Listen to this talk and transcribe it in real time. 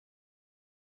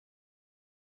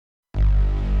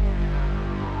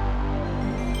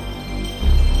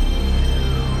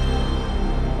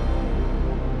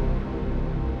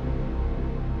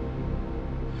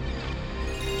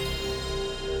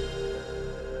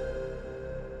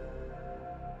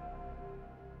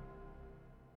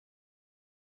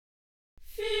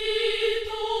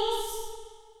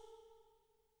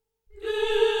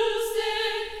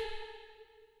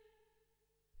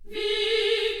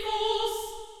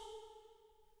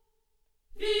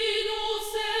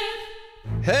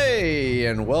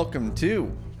and welcome to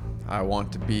I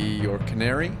Want to Be Your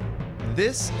Canary.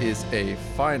 This is a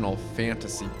Final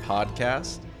Fantasy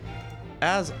podcast.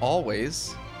 As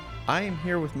always, I am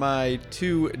here with my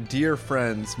two dear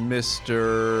friends,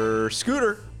 Mr.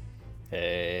 Scooter.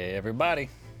 Hey, everybody.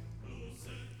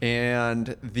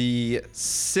 And the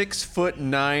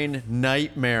 6'9"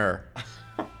 nightmare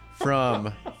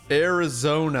from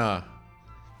Arizona,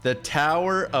 the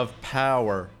Tower of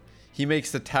Power. He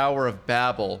makes the Tower of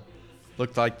Babel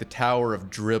look like the Tower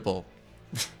of Dribble.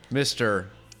 Mr.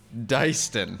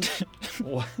 Dyston.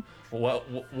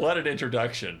 What an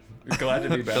introduction. Glad to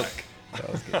be back.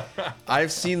 That was good.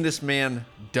 I've seen this man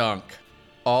dunk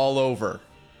all over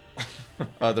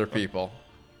other people.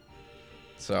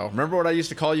 So, remember what I used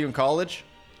to call you in college?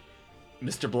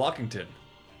 Mr. Blockington.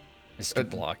 Mr.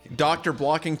 Blocking. Dr.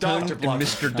 Blockington Dr. and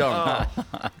Blockington. Mr. Dunk.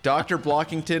 Dr.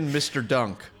 Blockington, Mr.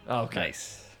 Dunk. Okay.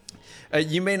 Nice.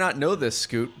 You may not know this,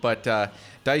 Scoot, but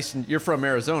Dyson, you're from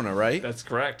Arizona, right? That's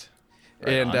correct.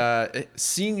 And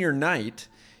senior night,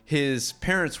 his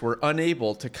parents were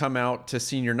unable to come out to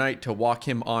senior night to walk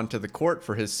him onto the court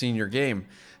for his senior game.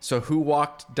 So who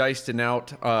walked Dyston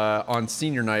out on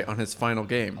senior night on his final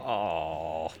game?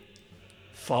 Oh,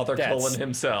 Father Cullen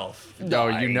himself. Oh,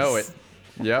 you know it.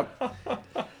 nice. Yep.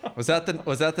 Was that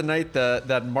the night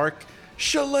that Mark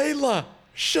Shalala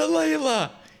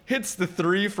hits the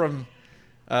three from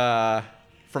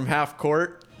half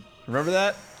court? Remember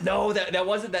that? No, that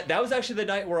wasn't that. That was actually the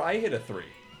night where I hit a three.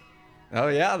 Oh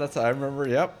yeah, I remember.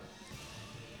 Yep.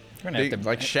 We're gonna have Big, to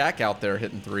like Shaq out there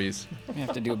hitting threes. we're gonna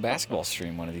have to do a basketball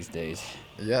stream one of these days.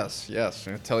 Yes. I'm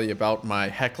going to tell you about my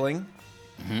heckling,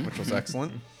 which was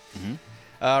excellent.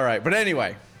 All right, but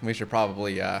anyway, we should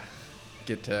probably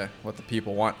get to what the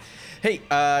people want. Hey,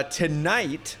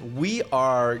 tonight we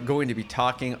are going to be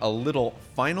talking a little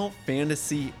Final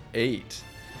Fantasy VIII.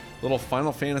 Little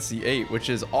Final Fantasy VIII, which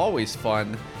is always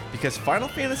fun because Final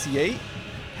Fantasy VIII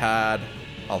had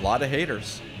a lot of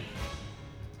haters.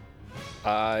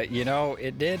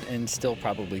 It did and still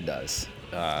probably does.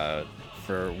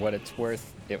 For what it's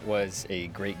worth, it was a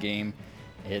great game.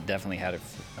 It definitely had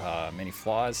many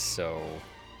flaws, so,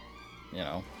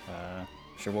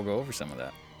 sure we'll go over some of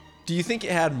that. Do you think it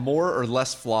had more or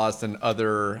less flaws than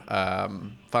other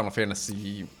Final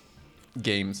Fantasy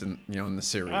games in the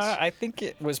series? I think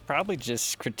it was probably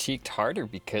just critiqued harder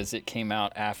because it came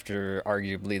out after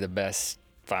arguably the best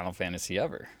Final Fantasy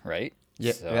ever, right?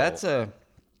 Yeah, So-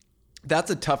 that's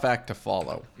a tough act to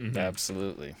follow.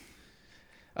 Absolutely.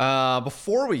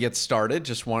 Before we get started,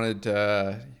 just wanted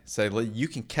to say you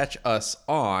can catch us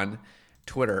on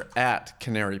Twitter at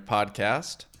Canary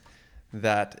Podcast.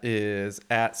 That is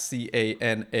at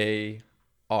CANARYPODCAST.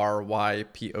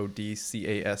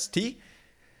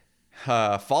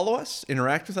 Follow us,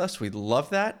 interact with us. We'd love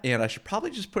that. And I should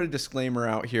probably just put a disclaimer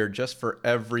out here just for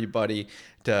everybody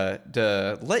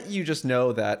to let you just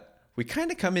know that we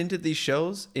kind of come into these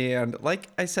shows. And like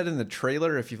I said in the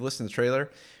trailer, if you've listened to the trailer,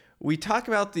 we talk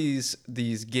about these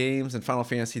games and Final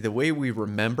Fantasy the way we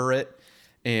remember it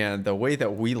and the way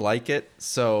that we like it.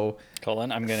 So,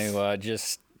 Colin, I'm going to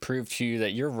just prove to you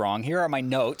that you're wrong. Here are my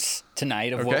notes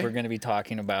tonight of what Okay. we're going to be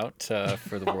talking about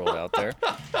for the world out there.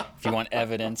 If you want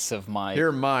evidence of my here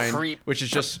are mine, which is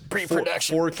just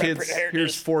pre-production, four kids. preparedness.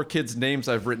 Here's 4 kids' names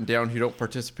I've written down who don't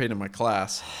participate in my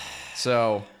class.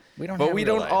 So, We don't but have we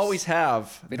real don't lives. always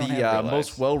have We the don't have real most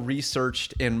lives.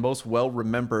 well-researched and most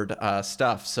well-remembered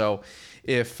stuff. So,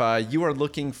 if you are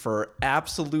looking for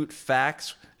absolute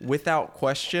facts without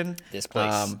question, This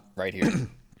place right here.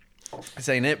 this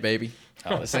ain't it, baby.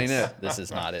 Oh, This ain't it. This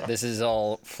is not it. This is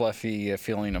all fluffy,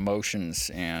 feeling emotions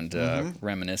and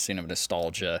reminiscing of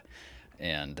nostalgia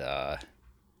and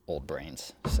old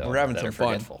brains. So We're having that are some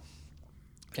fun. forgetful.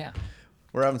 Yeah.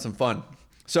 We're having some fun.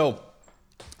 So,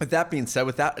 with that being said,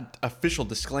 with that official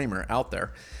disclaimer out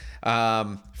there,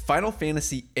 Final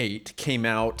Fantasy VIII came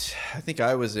out, I think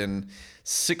I was in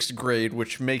 6th grade,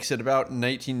 which makes it about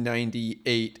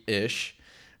 1998-ish.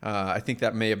 I think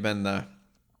that may have been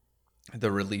the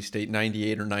release date,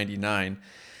 98 or 99.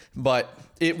 But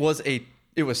it was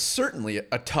certainly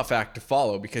a tough act to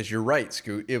follow because you're right,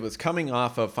 Scoot. It was coming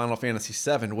off of Final Fantasy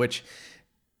VII, which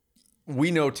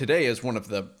we know today is one of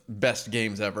the best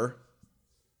games ever.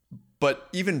 But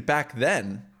even back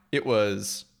then, it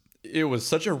was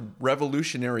such a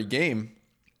revolutionary game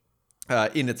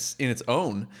in its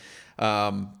own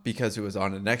because it was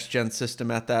on a next gen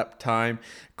system at that time.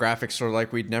 Graphics are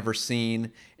like we'd never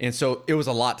seen, and so it was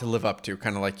a lot to live up to,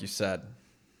 kind of like you said.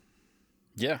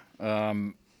 Yeah.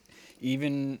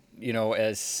 Even,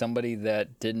 as somebody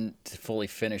that didn't fully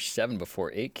finish 7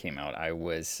 before 8 came out, I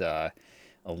was a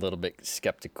little bit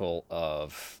skeptical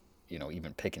of,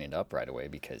 even picking it up right away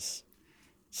because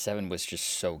 7 was just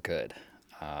so good.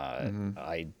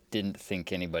 I didn't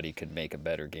think anybody could make a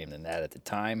better game than that at the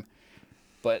time.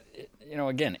 But,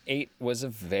 again, 8 was a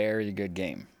very good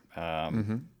game.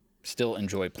 Still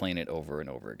enjoy playing it over and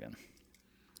over again.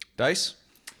 Dice?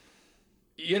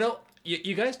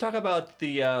 You guys talk about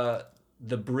the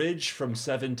bridge from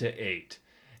 7 to 8.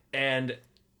 And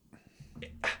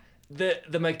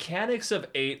the mechanics of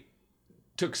 8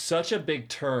 took such a big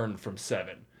turn from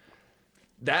 7.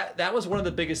 That was one of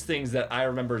the biggest things that I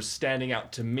remember standing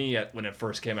out to me when it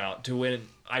first came out. To when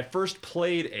I first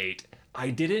played 8, I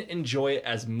didn't enjoy it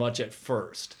as much at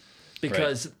first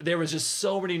because there was just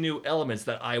so many new elements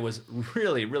that I was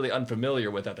really, really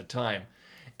unfamiliar with at the time.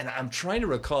 And I'm trying to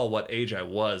recall what age I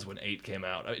was when 8 came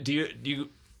out. Do you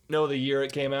know the year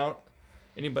it came out?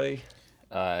 Anybody?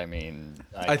 I mean,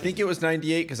 I think it was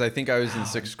 98 because I think I was in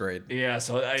 6th grade. Yeah,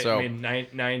 I mean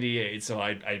 98, so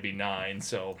I'd be 9.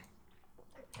 So,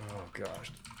 oh gosh,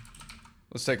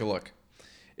 Let's take a look.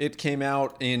 It came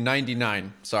out in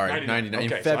 99. Sorry, 99.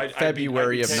 Okay, In so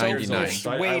February I'd be of 10 years 99. old,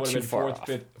 so I Way would have too been far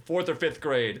fourth or fifth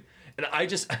grade, and I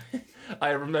just I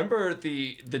remember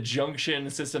the junction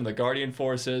system, the Guardian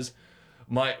Forces.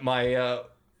 My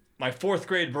 4th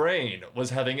grade brain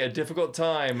was having a difficult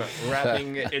time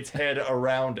wrapping its head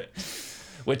around it,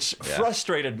 which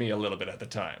frustrated me a little bit at the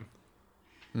time.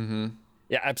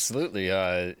 Yeah, absolutely.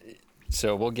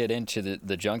 So we'll get into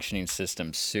the junctioning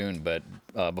system soon, but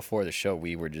before the show,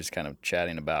 we were just kind of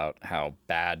chatting about how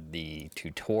bad the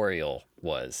tutorial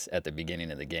was at the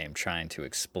beginning of the game, trying to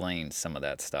explain some of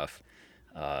that stuff.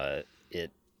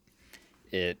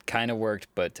 It kind of worked,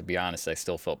 but to be honest, I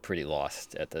still felt pretty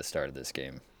lost at the start of this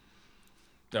game.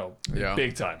 No, Yeah.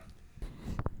 big time.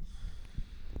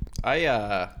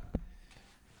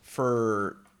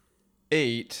 For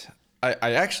 8,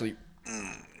 I actually let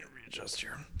me readjust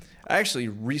here. I actually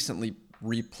recently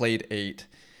replayed 8,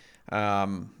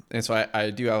 and so I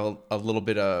do have a little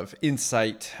bit of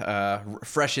insight,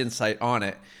 fresh insight on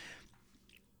it.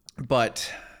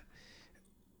 But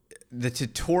the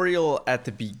tutorial at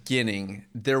the beginning,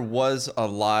 there was a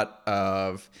lot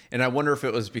of, and I wonder if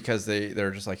it was because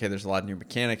they're just like, hey, there's a lot of new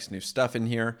mechanics, new stuff in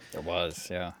here. There was,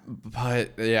 yeah.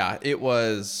 But yeah, it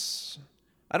was.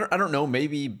 I don't know.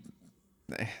 Maybe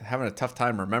having a tough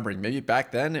time remembering. Maybe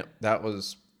back then that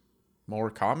was more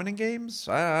common in games.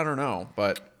 I don't know,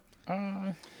 but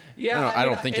Yeah, I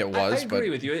don't think it was. I agree but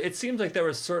with you. It seems like there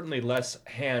was certainly less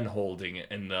hand holding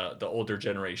in the older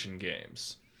generation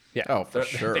games. Yeah. oh, for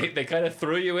sure. They kind of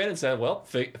threw you in and said, "Well,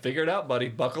 figure it out, buddy.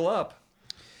 Buckle up."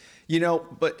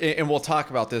 But and we'll talk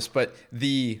about this, but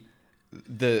the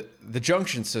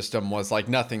junction system was like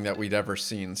nothing that we'd ever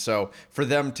seen. So for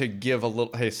them to give a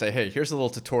little, hey, here's a little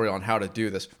tutorial on how to do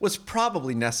this was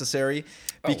probably necessary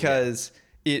because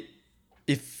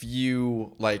if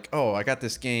you like, oh, I got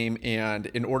this game, and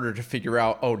in order to figure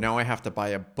out, oh, now I have to buy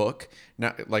a book.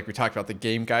 Now, like we talked about the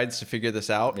game guides to figure this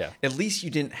out. Yeah. At least you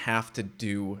didn't have to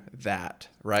do that,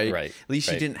 right? Right. At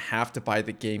least you didn't have to buy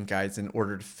the game guides in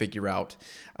order to figure out.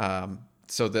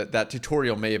 So that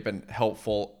tutorial may have been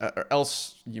helpful, or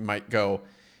else you might go,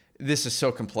 this is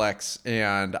so complex,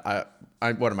 and I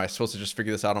what am I supposed to just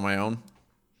figure this out on my own?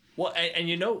 Well,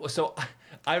 and so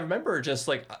I remember just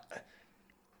like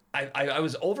I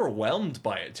was overwhelmed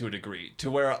by it to a degree, to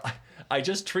where I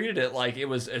just treated it like it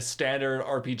was a standard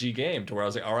RPG game, to where I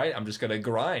was like, all right, I'm just gonna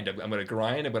grind. I'm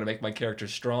gonna make my character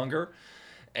stronger,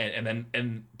 and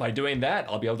by doing that,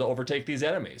 I'll be able to overtake these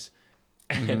enemies.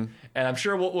 And I'm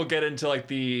sure we'll get into like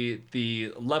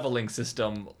the leveling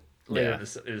system later in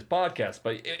this podcast,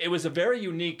 but it was a very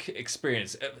unique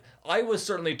experience. I was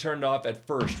certainly turned off at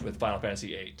first with Final Fantasy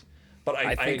VIII, but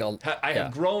I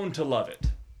have grown to love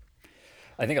it.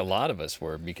 I think a lot of us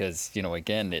were because,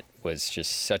 again, it was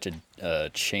just such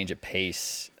a change of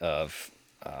pace of,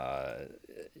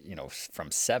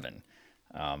 from 7.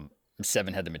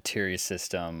 7 had the materia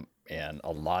system and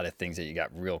a lot of things that you got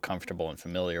real comfortable and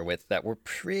familiar with that were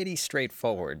pretty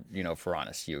straightforward, for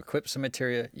honest. You equip some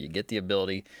materia, you get the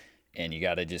ability, and you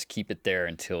got to just keep it there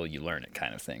until you learn it,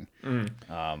 kind of thing.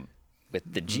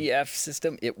 With the GF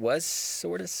system, it was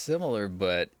sort of similar,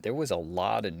 but there was a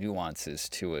lot of nuances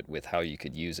to it with how you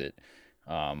could use it.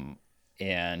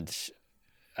 And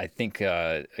I think,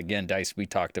 again, Dice, we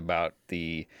talked about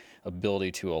the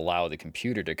ability to allow the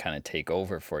computer to kind of take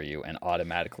over for you and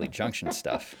automatically junction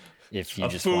stuff if you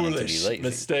just wanted to be lazy.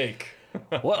 Mistake.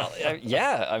 Well,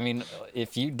 yeah. I mean,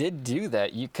 if you did do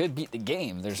that, you could beat the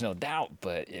game. There's no doubt,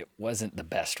 but it wasn't the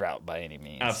best route by any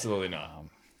means. Absolutely not.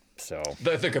 So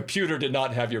the computer did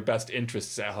not have your best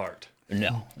interests at heart.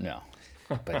 no.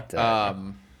 But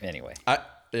anyway,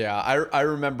 Yeah, I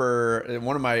remember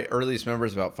one of my earliest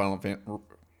memories about Final Fantasy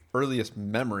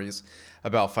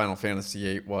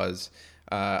VIII was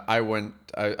I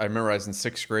remember I was in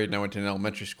 6th grade and I went to an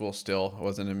elementary school still. I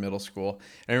wasn't in middle school.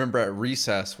 And I remember at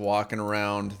recess walking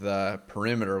around the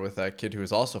perimeter with a kid who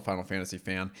was also a Final Fantasy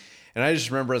fan. And I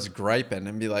just remember us griping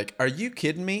and be like, "Are you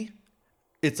kidding me?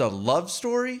 It's a love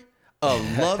story? A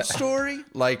love story?"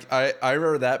 Like I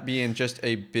remember that being just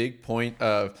a big point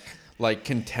of like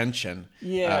contention.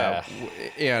 Yeah.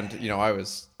 And I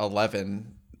was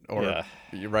 11 or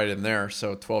right in there,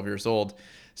 so 12 years old.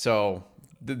 So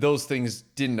those things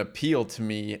didn't appeal to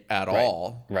me at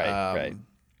all. Right.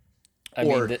 I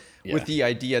Or mean, with the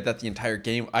idea that the entire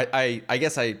game, I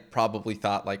guess I probably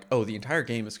thought like, oh, the entire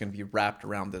game is going to be wrapped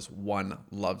around this one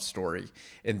love story,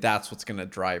 and that's what's going to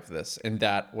drive this, and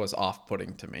that was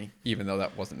off-putting to me, even though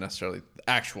that wasn't necessarily the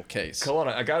actual case. Hold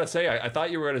on, I gotta say, I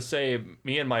thought you were gonna say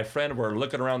me and my friend were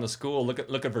looking around the school,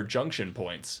 looking for junction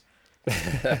points.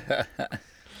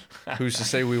 Who's to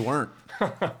say we weren't?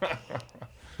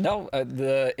 No,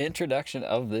 the introduction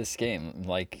of this game,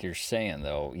 like you're saying,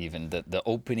 though, even the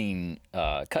opening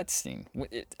cutscene,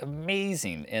 it's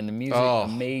amazing, and the music,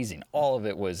 amazing. All of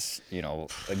it was,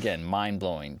 again, mind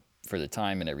blowing for the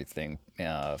time and everything.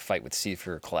 Fight with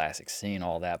Seifer, classic scene,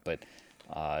 all that, but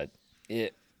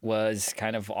it was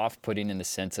kind of off-putting in the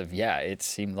sense of, it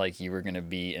seemed like you were going to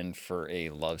be in for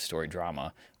a love story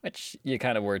drama, which you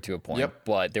kind of were to a point,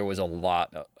 but there was a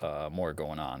lot more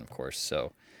going on, of course.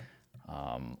 So.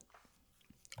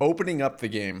 Opening up the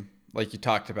game, like you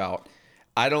talked about,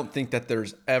 I don't think that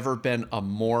there's ever been a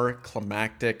more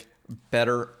climactic,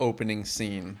 better opening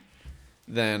scene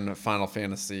than Final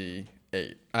Fantasy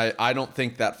VIII. I don't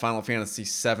think that Final Fantasy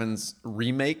VII's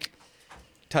remake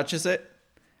touches it.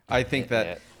 I think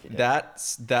that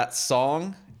that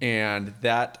song and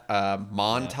that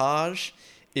montage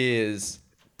is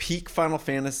peak Final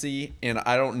Fantasy, and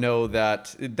I don't know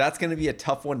that's going to be a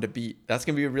tough one to beat. That's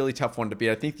going to be a really tough one to beat.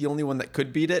 I think the only one that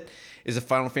could beat it is a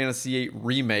Final Fantasy VIII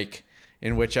remake,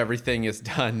 in which everything is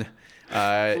done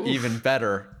even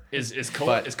better. Is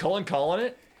Cullen calling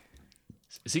it?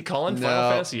 Is he calling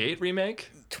Final Fantasy VIII remake?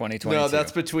 2022. No,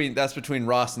 that's between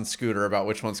Ross and Scooter about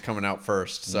which one's coming out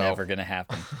first. So never gonna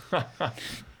happen.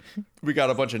 We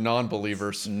got a bunch of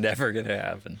non-believers. Never gonna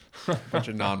happen. Bunch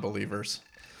of non-believers.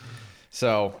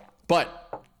 So,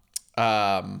 but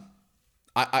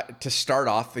I to start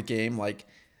off the game, like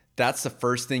that's the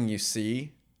first thing you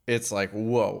see. It's like,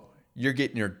 whoa, you're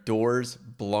getting your doors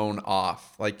blown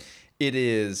off. Like it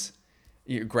is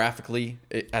graphically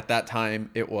at that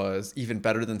time, it was even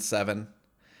better than 7.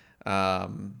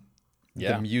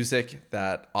 The music,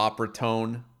 that opera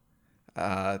tone,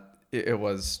 it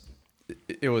was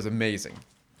amazing.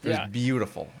 It was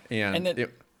beautiful,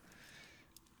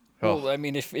 well, I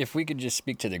mean, if we could just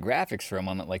speak to the graphics for a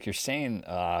moment, like you're saying,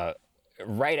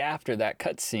 right after that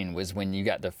cutscene was when you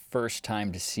got the first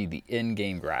time to see the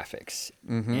in-game graphics,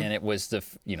 and it was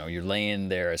you're laying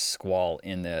there as Squall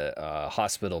in the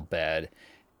hospital bed,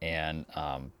 and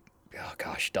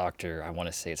Doctor, I want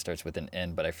to say it starts with an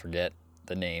N, but I forget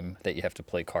the name that you have to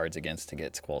play cards against to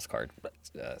get Squall's card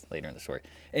later in the story.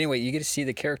 Anyway, you get to see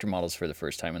the character models for the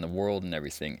first time in the world and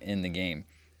everything in the game,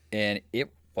 and it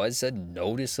was a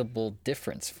noticeable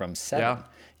difference from 7. Yeah.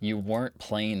 You weren't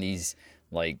playing these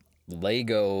like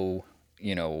Lego,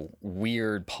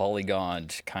 weird polygon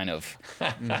kind of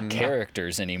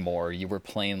characters anymore. You were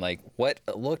playing like what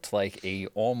looked like a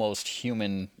almost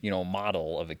human,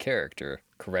 model of a character,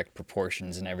 correct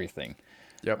proportions and everything.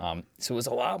 Yep. So it was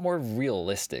a lot more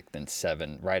realistic than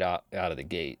 7 right out of the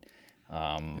gate,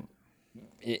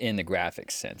 in the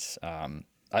graphics sense.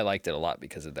 I liked it a lot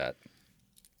because of that.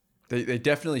 They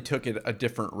definitely took it a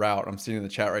different route. I'm seeing in the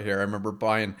chat right here. I remember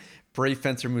buying Brave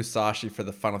Fencer Musashi for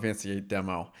the Final Fantasy VIII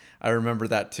demo. I remember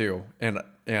that too. And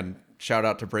shout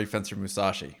out to Brave Fencer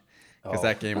Musashi because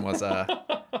that game was I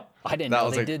didn't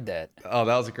know they did that. Oh,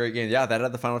 that was a great game. Yeah, that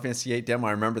had the Final Fantasy VIII demo.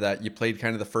 I remember that. You played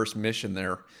kind of the first mission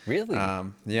there. Really?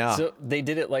 Yeah. So they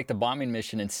did it like the bombing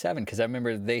mission in 7, because I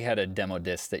remember they had a demo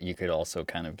disc that you could also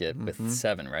kind of get with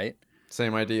 7, right?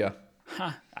 Same idea.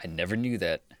 Huh. I never knew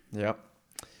that. Yep.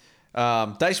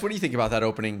 Dice, what do you think about that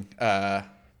opening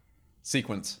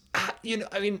sequence?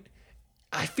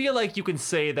 I feel like you can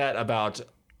say that about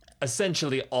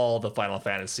essentially all the Final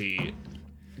Fantasy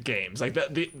games. Like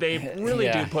they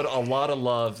really do put a lot of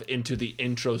love into the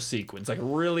intro sequence. Like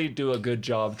really do a good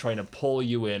job trying to pull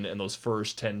you in those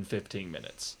first 10, 15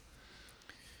 minutes.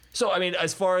 So, I mean,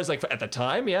 as far as like at the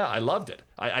time, yeah, I loved it.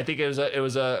 I think it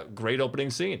was a great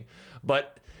opening scene.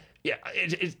 But yeah,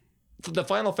 the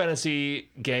Final Fantasy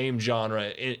game genre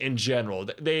in general,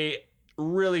 they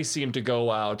really seem to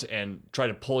go out and try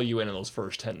to pull you in those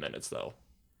first 10 minutes, though.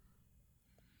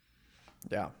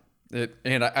 Yeah.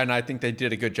 And I think they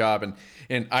did a good job.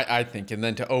 And I think, and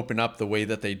then to open up the way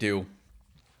that they do,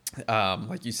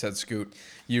 like you said, Scoot,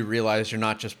 you realize you're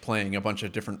not just playing a bunch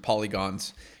of different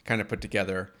polygons kind of put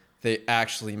together. They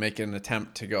actually make an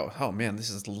attempt to go, oh man,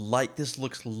 this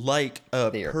looks like a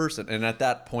person. And at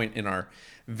that point in our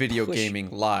video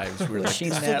gaming lives, we were like, Pushing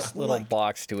that little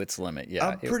box to its limit. Yeah.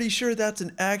 I'm pretty sure that's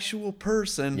an actual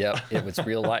person. Yep. It was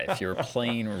real life. You were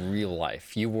playing real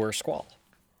life. You were Squall.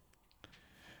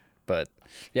 But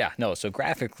yeah, no. So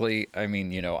graphically, I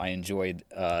mean, I enjoyed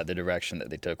the direction that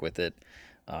they took with it,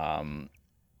 all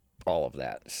of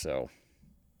that. So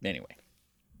anyway.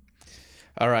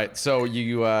 All right, so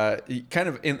you kind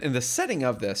of in the setting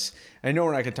of this, I know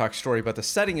we're not going to talk story, but the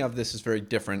setting of this is very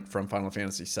different from Final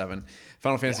Fantasy VII.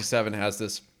 Final Fantasy VII has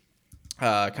this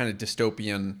kind of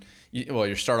dystopian.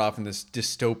 You start off in this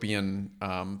dystopian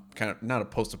kind of not a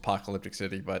post-apocalyptic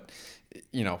city, but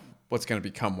what's going to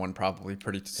become one probably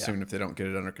pretty soon if they don't get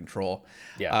it under control.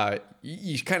 Yeah,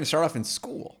 you kind of start off in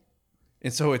school,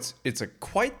 and so it's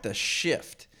quite the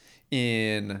shift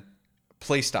in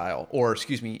playstyle, or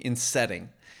excuse me, in setting.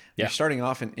 You're starting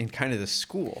off in kind of the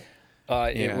school.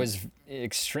 It was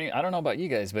extreme. I don't know about you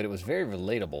guys, but it was very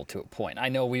relatable to a point. I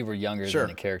know we were younger than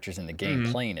the characters in the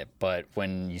game playing it, but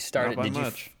when you started,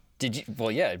 did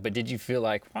you feel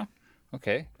like,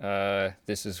 okay,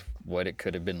 this is what it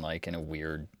could have been like in a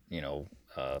weird,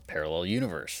 parallel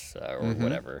universe or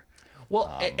whatever.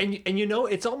 Well, and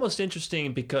it's almost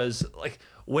interesting because like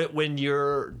when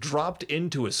you're dropped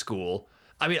into a school,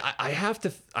 I mean, I have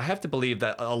to believe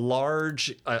that a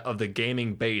large of the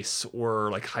gaming base were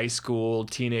like high school,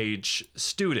 teenage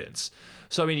students.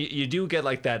 So I mean, you do get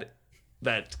like that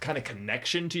kind of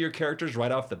connection to your characters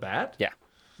right off the bat.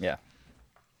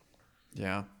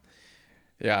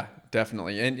 Yeah,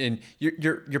 definitely. And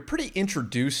you're pretty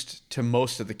introduced to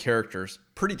most of the characters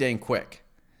pretty dang quick.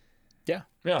 Yeah.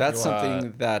 That's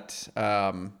something that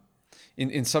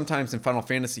in sometimes in Final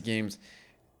Fantasy games,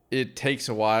 it takes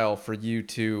a while for you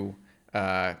to,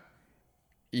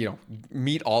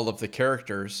 meet all of the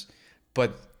characters.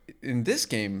 But in this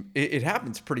game, it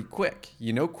happens pretty quick.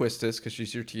 You know Quistis because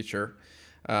she's your teacher.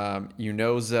 You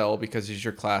know Zell because he's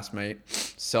your classmate.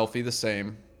 Selphie the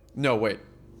same. No, wait.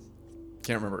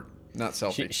 Can't remember. Not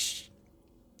Selphie.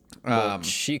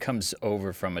 She comes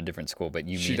over from a different school, but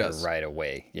you meet her right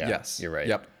away. Yeah, yes. You're right.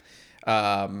 Yep.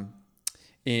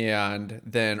 And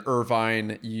then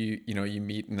Irvine, you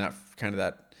meet in that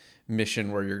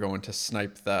mission where you're going to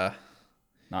snipe the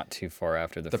not too far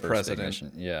after the first president.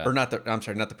 Mission. Yeah. Or not the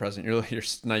president. You're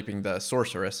sniping the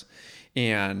sorceress,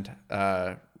 and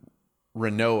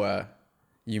Renoa,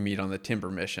 you meet on the Timber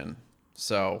mission.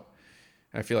 So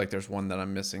I feel like there's one that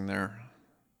I'm missing there.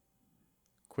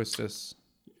 Quistis,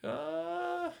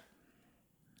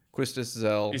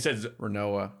 Zell. You said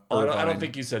Renoa. I don't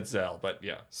think you said Zell, but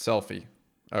yeah. Selphie.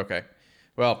 Okay.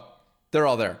 Well, they're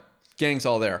all there. Gang's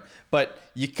all there. But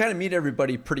you kind of meet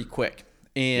everybody pretty quick.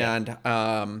 And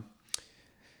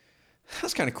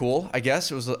that's kind of cool, I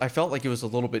guess. I felt like it was a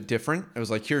little bit different. It was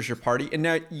like, here's your party. And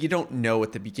now you don't know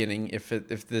at the beginning if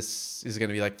this is going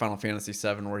to be like Final Fantasy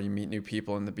VII where you meet new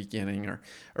people in the beginning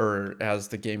or as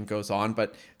the game goes on.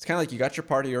 But it's kind of like you got your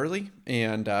party early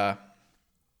and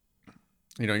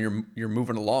you're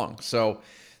moving along. So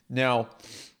now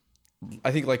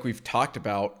I think like we've talked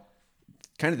about,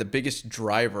 kind of the biggest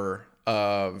driver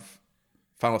of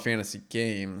Final Fantasy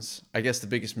games, I guess the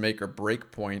biggest make or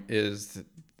break point is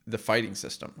the fighting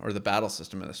system or the battle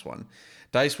system in this one.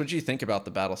 Dice, what do you think about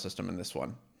the battle system in this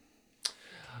one?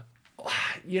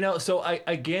 So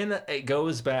it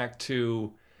goes back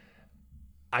to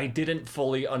I didn't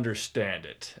fully understand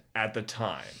it at the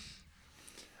time.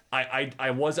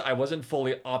 I wasn't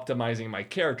fully optimizing my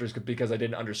characters because I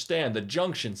didn't understand the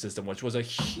junction system, which was a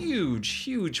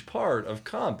huge part of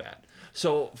combat.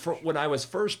 So when I was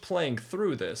first playing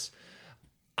through this,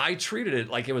 I treated it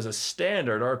like it was a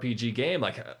standard RPG game.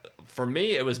 Like for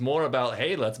me, it was more about,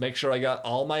 hey, let's make sure I got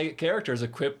all my characters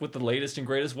equipped with the latest and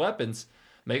greatest weapons.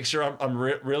 Make sure I'm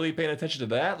really paying attention to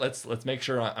that. Let's make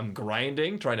sure I'm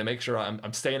grinding, trying to make sure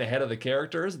I'm staying ahead of the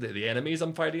characters, the enemies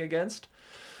I'm fighting against.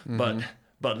 Mm-hmm.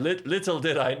 But little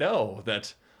did I know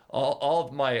that all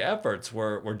of my efforts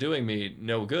were doing me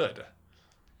no good.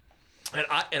 And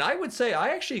I would say I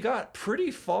actually got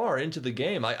pretty far into the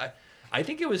game. I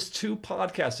think it was 2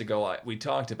 podcasts ago we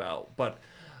talked about, but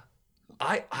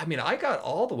I mean I got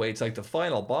all the way to like the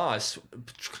final boss,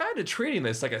 kind of treating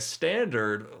this like a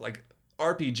standard like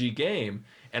RPG game,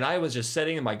 and I was just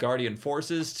setting my Guardian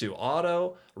Forces to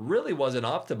auto, really wasn't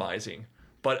optimizing.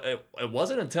 But it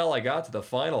wasn't until I got to the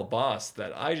final boss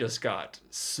that I just got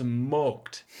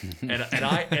smoked, and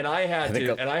I had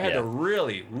to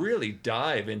really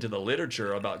dive into the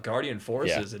literature about Guardian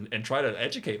Forces and try to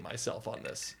educate myself on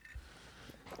this.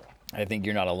 I think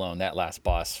you're not alone. That last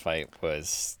boss fight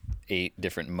was 8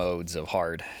 different modes of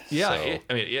hard. Yeah, So,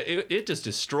 it just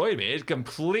destroyed me. It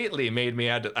completely made me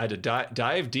I had to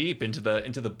dive deep into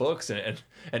the books and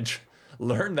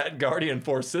learn that Guardian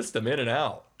Force system in and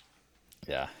out.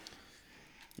 yeah.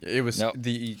 It was Nope.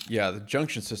 the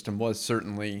junction system was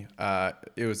certainly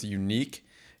it was unique.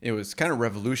 It was kind of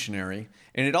revolutionary,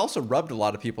 and it also rubbed a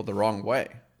lot of people the wrong way.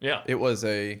 Yeah. It was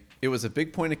a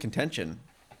big point of contention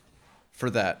for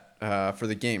that for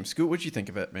the game. Scoot, what'd you think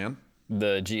of it, man?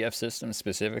 The GF system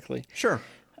specifically. Sure.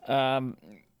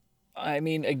 I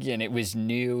mean, again, it was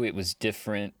new. It was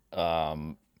different.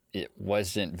 It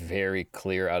wasn't very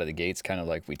clear out of the gates, kind of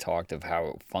like we talked of how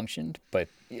it functioned, but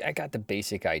I got the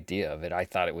basic idea of it. I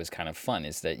thought it was kind of fun,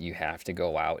 is that you have to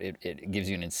go out. It gives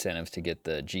you an incentive to get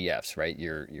the GFs, right?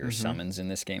 Your summons in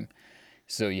this game.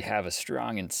 So you have a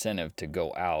strong incentive to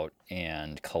go out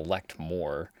and collect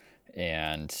more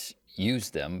and use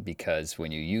them, because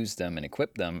when you use them and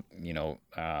equip them,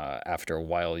 after a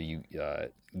while you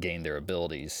gain their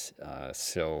abilities.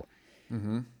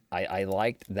 I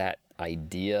liked that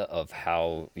idea of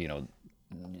how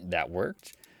that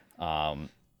worked.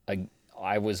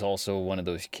 I was also one of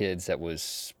those kids that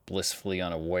was blissfully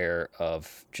unaware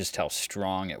of just how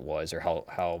strong it was, or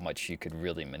how much you could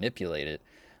really manipulate it.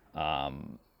 By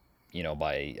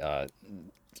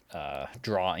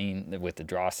drawing with the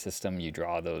draw system, you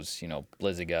draw those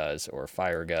Blizzagas or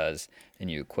Fire Gas,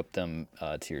 and you equip them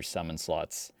to your summon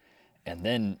slots, and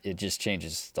then it just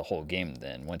changes the whole game.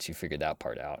 Then once you figure that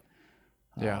part out.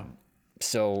 Yeah.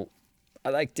 So I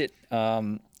liked it.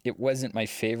 It wasn't my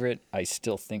favorite. I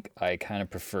still think I kind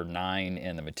of prefer 9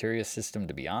 and the materia system,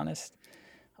 to be honest.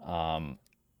 But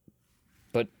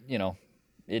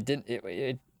it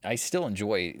didn't. I still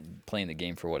enjoy playing the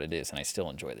game for what it is, and I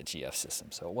still enjoy the GF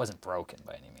system. So it wasn't broken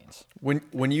by any means.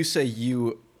 When you say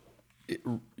you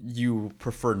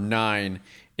prefer 9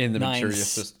 in the materia Nine's-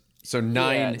 system, so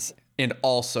 9 Yes. and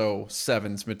also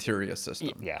 7's materia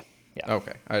system. Yeah.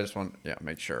 Okay, I just want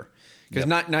make sure, because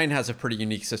 9 has a pretty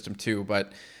unique system too.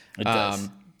 But It does.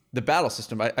 the battle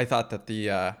system, I thought that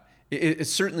it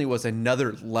certainly was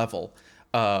another level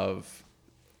of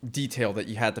detail that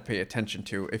you had to pay attention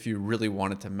to if you really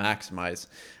wanted to maximize.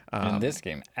 In this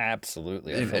game,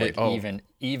 absolutely. I feel like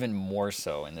even more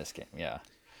so in this game. Yeah.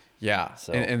 Yeah,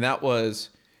 So- and that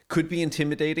could be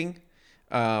intimidating.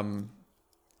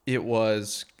 It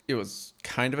was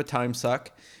kind of a time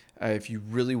suck if you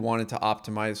really wanted to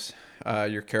optimize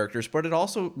your characters, but it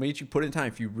also made you put in time.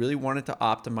 If you really wanted to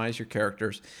optimize your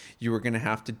characters, you were going to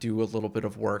have to do a little bit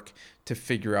of work to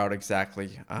figure out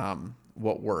exactly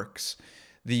what works.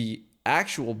 The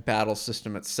actual battle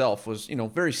system itself was,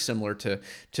 very similar to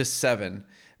 7,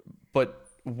 but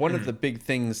one of the big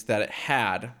things that it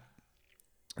had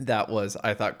that was,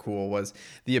 I thought, cool was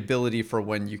the ability for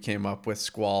when you came up with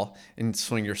Squall and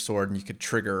swing your sword and you could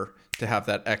trigger to have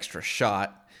that extra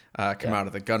shot come out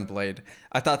of the gunblade.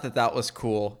 I thought that was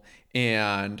cool.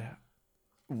 And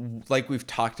like we've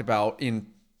talked about in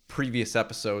previous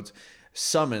episodes,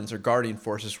 summons or guardian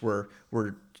forces were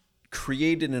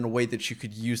created in a way that you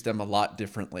could use them a lot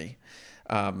differently.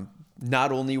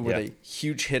 Not only were they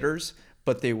huge hitters,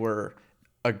 but they were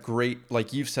a great,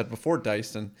 like you've said before,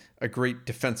 Dyson, a great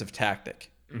defensive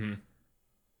tactic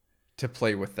to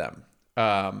play with them.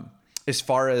 As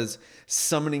far as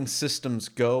summoning systems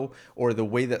go, or the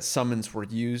way that summons were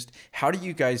used, how do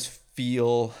you guys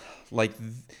feel like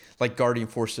Guardian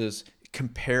Forces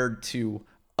compared to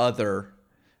other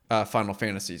Final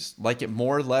Fantasies? Like it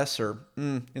more or less, or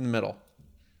in the middle?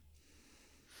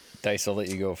 Dice, I'll let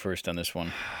you go first on this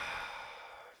one.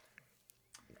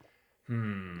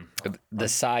 The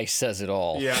sigh says it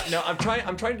all. Yeah, no, I'm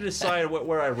trying to decide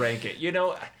where I rank it.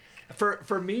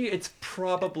 For me, it's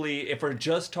probably, if we're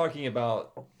just talking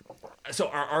about, so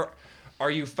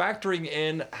are you factoring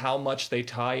in how much they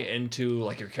tie into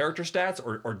like your character stats,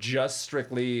 or just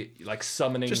strictly like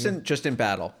summoning? Just in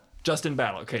battle. Just in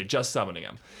battle. Okay, just summoning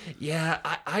them. Yeah,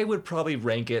 I would probably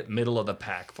rank it middle of the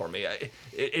pack for me.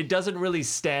 It doesn't really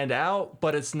stand out,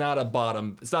 but it's not a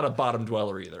bottom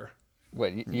dweller either.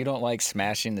 What, you don't like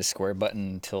smashing the square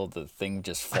button until the thing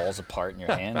just falls apart in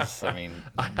your hands? I mean,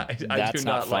 I that's do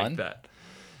not fun. like that.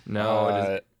 No,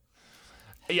 it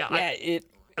is.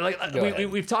 Yeah,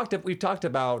 We've talked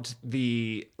about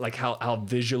the like how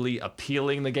visually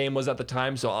appealing the game was at the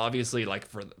time. So obviously, like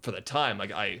for the time,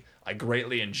 like I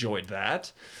greatly enjoyed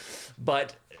that.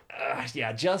 But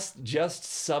Yeah, just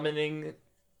summoning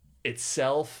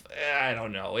itself, I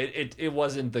don't know. It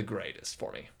wasn't the greatest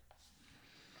for me.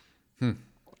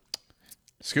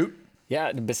 Scoot?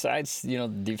 Yeah, besides, the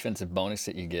defensive bonus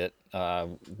that you get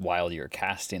while you're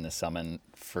casting the summon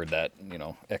for that,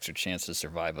 extra chance to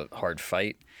survive a hard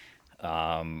fight,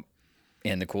 and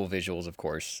the cool visuals, of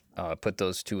course, put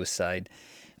those two aside.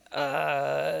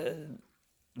 The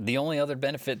only other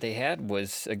benefit they had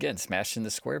was, again, smashing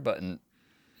the square button,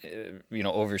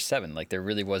 over 7. Like, there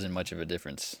really wasn't much of a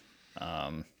difference.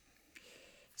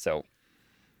 So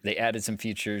they added some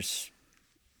features.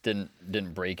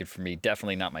 Didn't break it for me.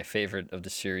 Definitely not my favorite of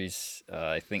the series.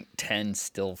 I think 10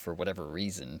 still, for whatever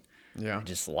reason. Yeah. I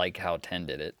just like how 10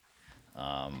 did it.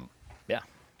 Yeah.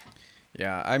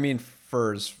 Yeah, I mean,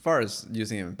 for as far as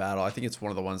using it in battle, I think it's one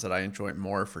of the ones that I enjoy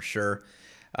more for sure.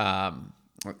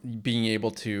 Being able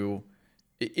to,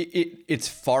 it's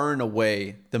far and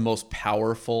away the most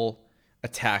powerful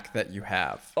attack that you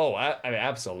have. Oh, I mean,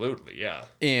 absolutely, yeah.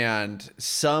 And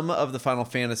some of the Final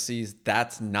Fantasies,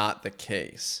 that's not the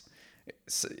case.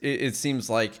 It seems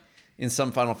like in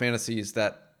some Final Fantasies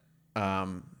that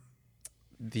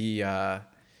the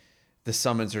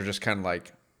summons are just kind of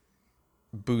like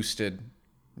boosted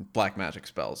black magic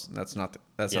spells. And that's not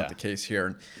the case here.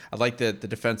 And I like the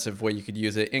defensive way you could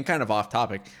use it. And kind of off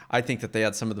topic, I think that they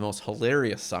had some of the most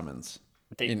hilarious summons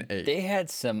in 8. They had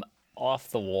some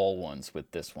off-the-wall ones with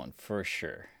this one, for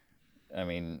sure. I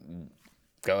mean,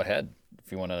 go ahead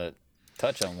if you want to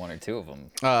touch on one or two of them.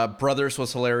 Brothers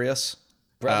was hilarious.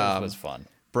 Brothers was fun.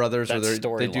 Brothers, That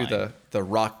where they do storyline. the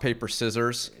rock, paper,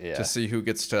 scissors Yeah. to see who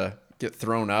gets to get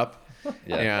thrown up.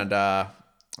 Yeah.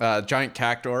 And Giant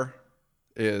Cactor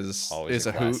is Always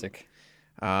a hoot. classic.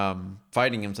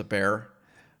 Fighting him's a bear.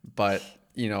 But,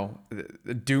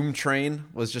 the Doom Train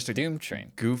was just a Doom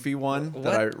Train. goofy one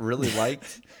that I really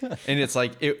liked. And it's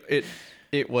like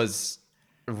it was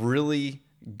really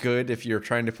good if you're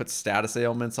trying to put status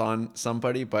ailments on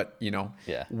somebody, but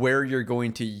Yeah. where you're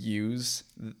going to use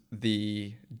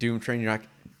the Doom Train, you're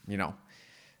not,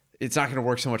 it's not going to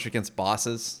work so much against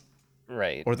bosses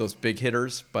Right. or those big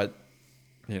hitters, but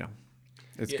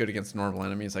it's good against normal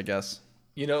enemies, I guess.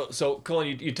 So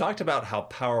Colin, you talked about how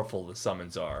powerful the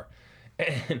summons are,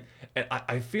 and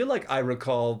I feel like I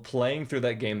recall playing through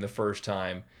that game the first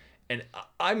time, and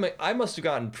I must have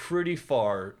gotten pretty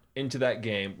far into that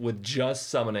game with just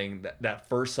summoning that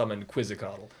first summon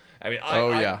Quizzicatle. I mean,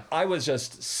 I was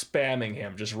just spamming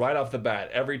him just right off the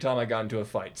bat every time I got into a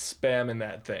fight, spamming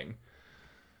that thing.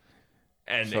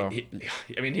 And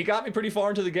he got me pretty far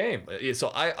into the game. So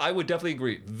I would definitely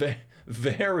agree.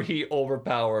 Very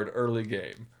overpowered early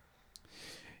game.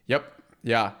 Yep.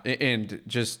 Yeah. And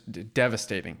just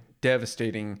devastating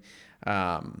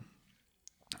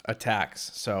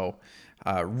attacks. So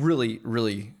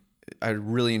really, I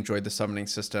really enjoyed the summoning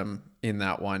system in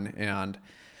that one. And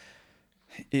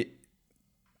it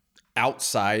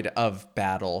outside of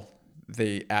battle,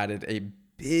 they added a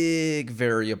big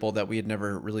variable that we had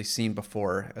never really seen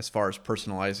before as far as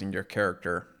personalizing your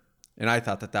character. And I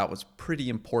thought that was pretty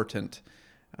important.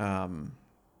 Yeah,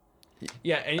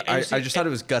 and I just thought it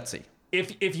was gutsy.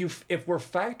 If we're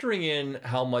factoring in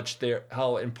how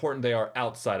important they are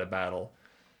outside of battle,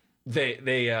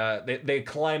 they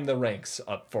climb the ranks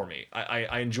up for me.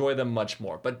 I enjoy them much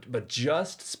more. But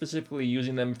just specifically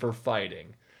using them for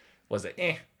fighting was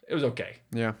it was okay.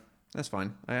 Yeah, that's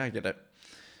fine. I get it.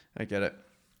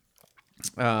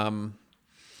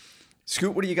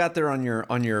 Scoot, what do you got there on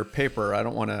your paper? I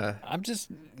don't want to. I'm just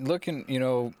looking,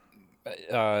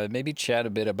 maybe chat a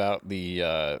bit about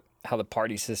the how the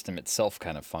party system itself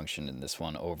kind of functioned in this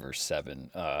one over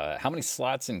 7. How many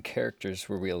slots and characters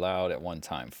were we allowed at one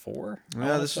time? 4?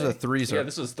 Yeah, this was a threeser. Yeah,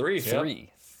 this was 3. Yeah.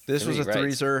 3. This was a right.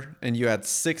 threeser, and you had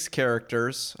 6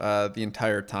 characters the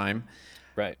entire time.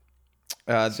 Right.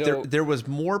 There was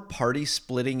more party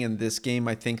splitting in this game,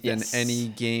 I think, than Yes. any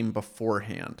game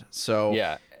beforehand. So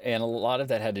Yeah, and a lot of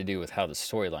that had to do with how the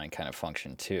storyline kind of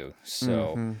functioned too.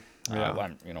 So,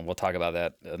 we'll talk about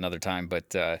that another time.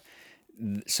 But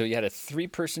so you had a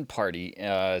 3-person party,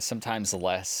 sometimes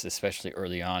less, especially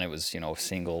early on. It was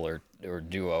single or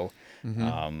duo.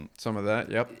 some of that,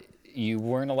 yep. You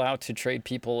weren't allowed to trade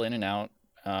people in and out.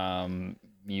 I'm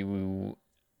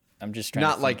just trying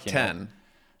Not to like think, 10.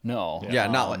 No. Yeah,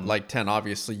 not like 10.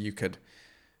 Obviously, you could,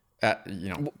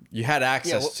 you had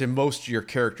access to most of your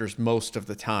characters most of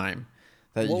the time.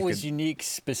 That What you was could, unique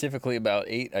specifically about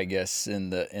 8, I guess, in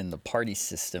the party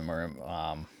system, or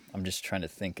I'm just trying to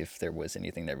think if there was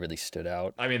anything that really stood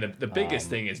out. I mean, the biggest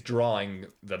thing is drawing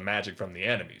the magic from the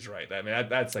enemies, right? I mean,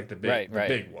 that's like the big Right.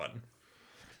 big one.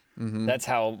 That's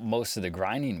how most of the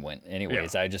grinding went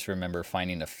anyways. Yeah. I just remember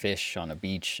finding a fish on a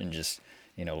beach and just,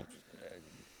 you know,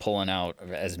 pulling out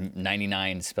as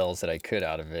 99 spells that I could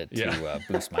out of it to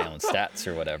boost my own stats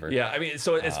or whatever. Yeah, I mean,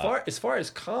 so as far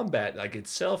as combat like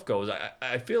itself goes,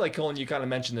 I feel like, Colin, you kind of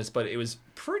mentioned this, but it was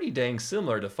pretty dang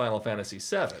similar to Final Fantasy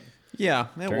VII. Yeah,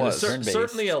 it Turn- was. turn- Turn-based.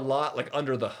 Certainly a lot like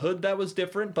under the hood that was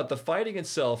different, but the fighting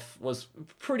itself was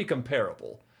pretty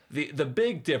comparable. The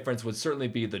big difference would certainly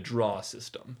be the draw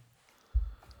system.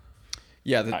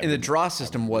 Yeah, and the draw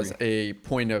system was a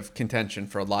point of contention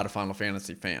for a lot of Final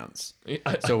Fantasy fans.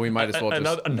 So we might as well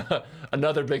just...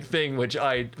 Another big thing which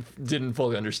I didn't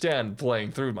fully understand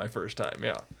playing through my first time.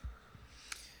 Yeah.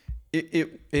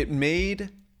 It made...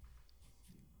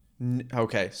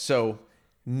 Okay, so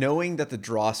knowing that the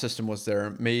draw system was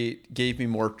there gave me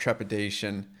more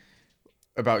trepidation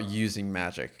about using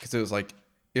magic, because it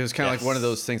was kind of like one of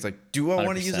those things like, do I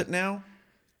want to use 100%. it now?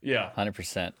 Yeah.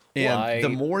 100%. And the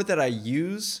more that I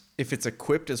use, if it's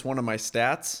equipped as one of my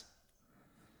stats,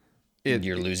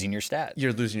 You're losing your stat.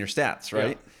 you're losing your stats,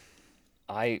 right?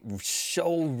 I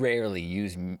so rarely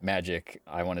use magic,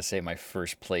 I want to say my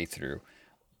first playthrough,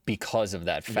 because of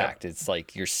that fact. It's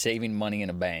like you're saving money in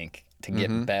a bank to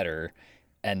get better,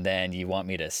 and then you want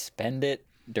me to spend it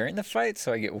during the fight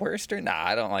so I get worse during... Nah,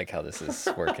 I don't like how this is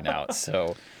working out.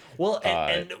 So, Well,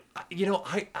 and you know,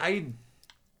 I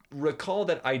recall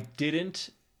that I didn't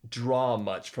draw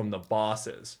much from the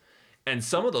bosses. And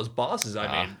some of those bosses,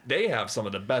 I mean, they have some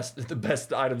of the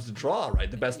best items to draw, right?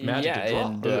 The best magic to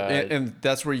draw. And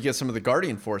that's where you get some of the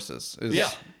Guardian Forces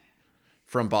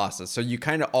from bosses. So you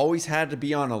kind of always had to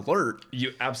be on alert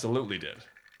You absolutely did.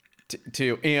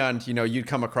 and you'd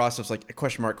come across it's like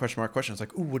question mark. It's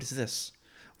like, ooh, what is this?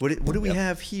 What do we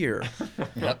have here?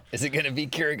 yep. Is it going to be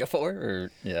Kiriga 4?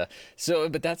 Or yeah. So,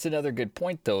 but that's another good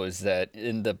point, though, is that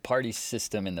in the party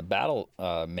system in the battle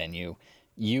menu,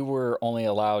 you were only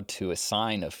allowed to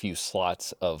assign a few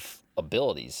slots of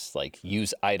abilities. Like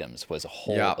use items was a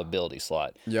whole ability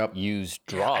slot. Yep. Use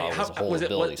draw was a whole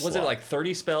ability slot. Was it like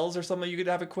 30 spells or something you could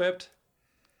have equipped?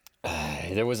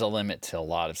 There was a limit to a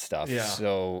lot of stuff. Yeah.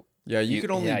 So Yeah, you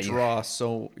could only draw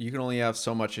so you can only have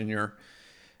so much in your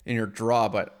draw.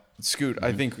 But Scoot,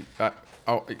 I think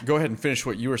I'll go ahead and finish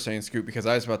what you were saying, Scoot, because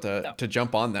I was about to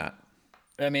jump on that.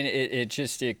 I mean,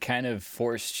 it kind of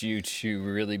forced you to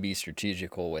really be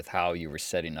strategical with how you were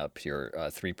setting up your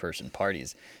 3-person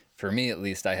parties. For me, at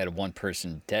least, I had one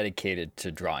person dedicated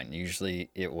to drawing.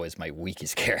 Usually it was my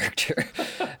weakest character,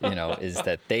 is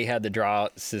that they had the draw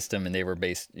system and they were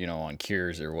based, on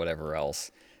cures or whatever else.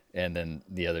 And then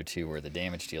the other two were the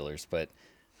damage dealers. But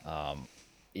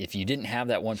if you didn't have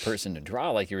that one person to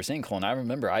draw, like you were saying, Colin, I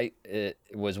remember it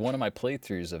was one of my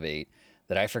playthroughs of 8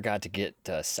 that I forgot to get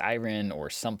Siren or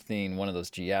something, one of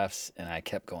those GFs, and I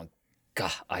kept going,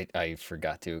 God, I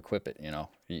forgot to equip it.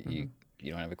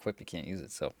 You don't have equip, you can't use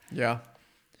it. So Yeah.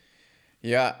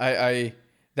 I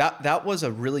that was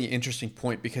a really interesting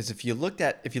point, because if you looked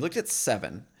at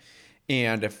 7,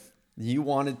 and if you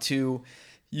wanted to,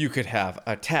 you could have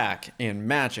attack and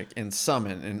magic and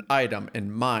summon and item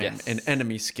and mime and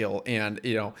enemy skill and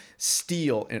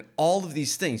steal and all of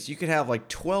these things. You could have like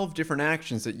 12 different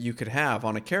actions that you could have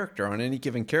on a character, on any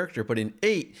given character. But in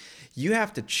 8, you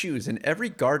have to choose, and every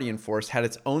Guardian Force had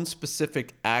its own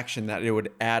specific action that it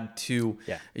would add to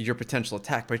your potential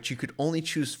attack, but you could only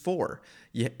choose 4.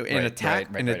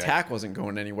 Attack wasn't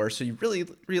going anywhere, so you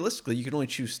realistically you could only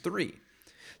choose 3.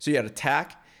 So you had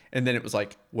attack. And then it was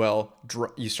like, well,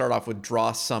 you start off with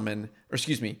draw, summon, or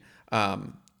excuse me,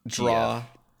 draw,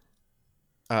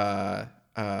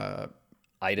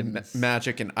 items,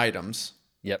 magic, and items.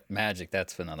 Yep, magic.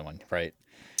 That's another one, right?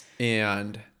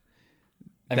 And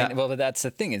but that's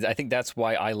the thing, is I think that's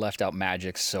why I left out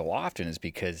magic so often, is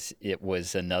because it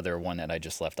was another one that I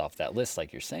just left off that list,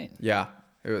 like you're saying. Yeah,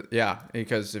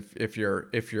 because if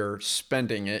you're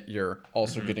spending it, you're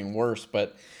also getting worse.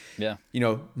 But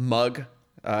mug.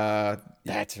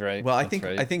 That's right. Well, I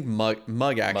think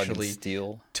Mug actually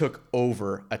steal took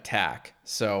over attack,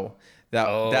 so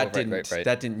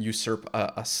that didn't usurp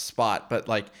a spot, but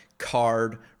like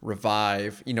card,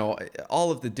 revive, all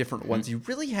of the different ones you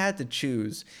really had to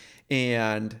choose,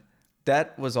 and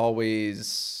that was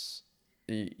always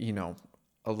a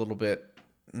little bit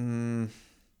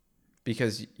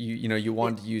because you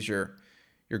wanted to use your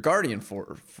Guardian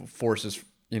forces,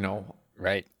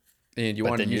 right. And you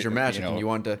wanted to use your magic, and you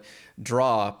wanted to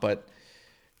draw, but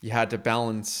you had to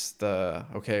balance I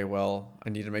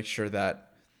need to make sure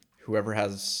that whoever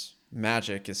has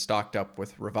magic is stocked up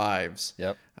with revives.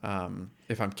 Yep.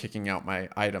 If I'm kicking out my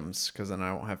items, because then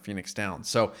I won't have Phoenix down.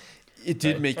 So it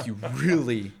did make you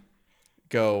really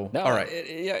go, No, all right.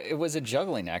 it was a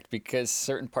juggling act because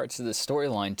certain parts of the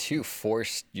storyline too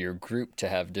forced your group to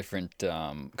have different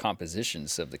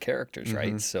compositions of the characters,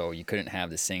 right? So you couldn't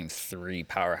have the same three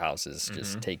powerhouses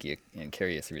just take you and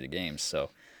carry you through the game.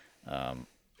 So,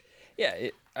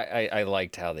 I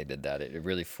liked how they did that. It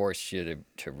really forced you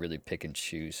to really pick and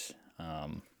choose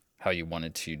how you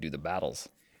wanted to do the battles.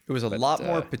 It was a lot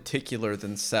more particular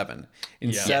than 7.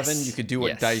 In Yeah. 7, Yes, you could do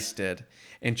what yes. Dice did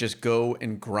and just go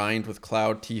and grind with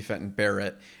Cloud, Tifa, and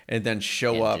Barret, and then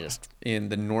show And up just- in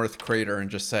the North Crater and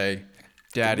just say,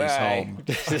 "Daddy's Goodbye." home.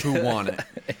 Who won it?"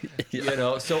 You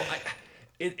know, so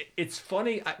it's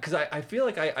funny because I feel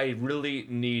like I really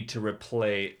need to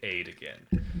replay 8 again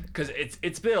because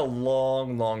it's been a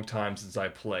long time since I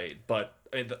played, but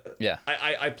Yeah.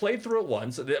 I played through it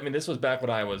once. I mean, this was back when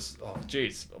I was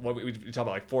what we talk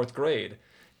about like 4th grade,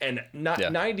 and not Yeah.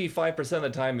 95%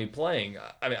 of the time me playing,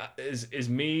 I mean, is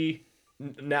me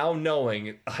now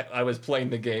knowing I was playing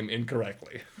the game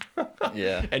incorrectly.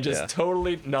 Yeah. And just yeah.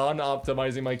 totally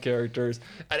non-optimizing my characters,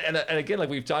 and again, like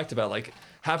we've talked about, like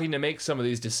having to make some of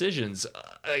these decisions.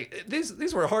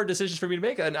 These were hard decisions for me to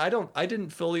make, and I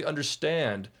didn't fully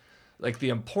understand like the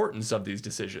importance of these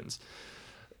decisions.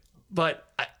 But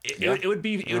it would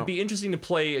be interesting to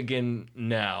play again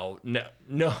now,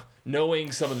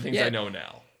 knowing some of the things Yeah. I know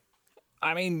now.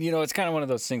 I mean, it's kind of one of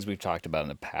those things we've talked about in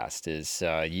the past is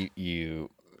you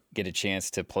get a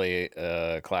chance to play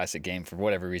a classic game for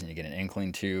whatever reason you get an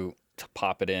inkling to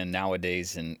pop it in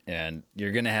nowadays, and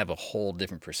you're going to have a whole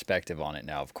different perspective on it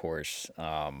now, of course,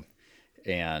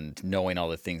 and knowing all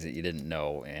the things that you didn't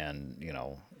know and,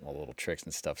 all the little tricks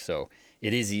and stuff. So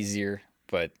it is easier,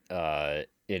 but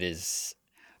it's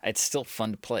still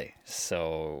fun to play.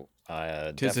 So Tis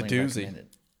a definitely doozy. recommend it.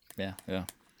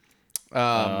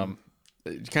 Yeah.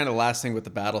 Kind of last thing with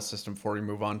the battle system before we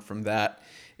move on from that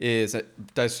is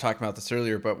that Dice was talking about this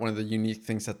earlier, but one of the unique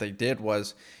things that they did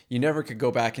was you never could go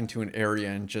back into an area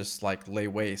and just like lay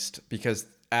waste, because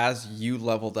as you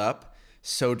leveled up,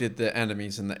 so did the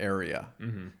enemies in the area.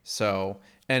 So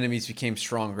enemies became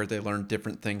stronger. They learned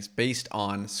different things based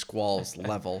on Squall's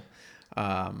level.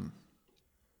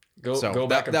 Go So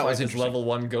back that and fight was this interesting. level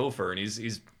 1 gopher, and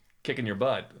he's kicking your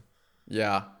butt.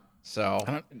 Yeah.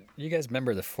 So You guys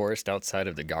remember the forest outside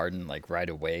of the garden? Like right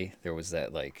away, there was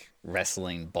that like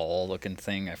wrestling ball looking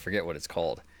thing. I forget what it's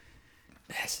called.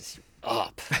 Messes you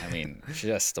up. I mean,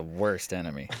 just the worst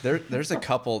enemy. there's a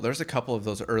couple of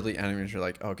those early enemies. You're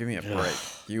like, oh, give me a break.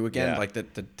 You again? Yeah. Like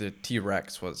the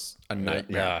T-Rex was a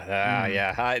nightmare.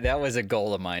 Yeah. That was a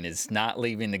goal of mine, is not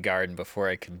leaving the garden before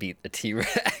I could beat the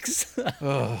T-Rex.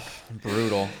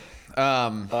 Brutal.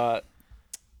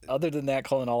 Other than that,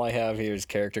 Colin, all I have here is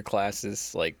character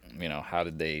classes. Like, how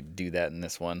did they do that in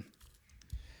this one?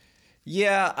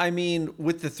 Yeah, I mean,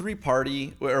 with the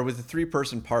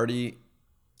three-person party,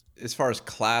 as far as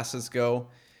classes go,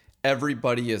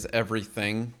 everybody is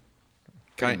everything.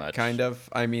 Pretty much. Kind of.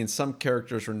 I mean, some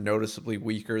characters were noticeably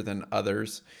weaker than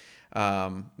others.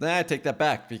 I take that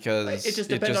back because It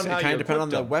just depended on how kind you of depended on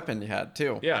equipped the them. weapon you had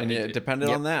too. Yeah, and it depended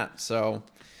on that. So,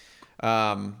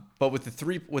 but with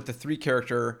the three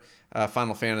character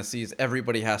Final Fantasies,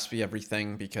 everybody has to be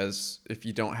everything, because if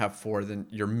you don't have 4, then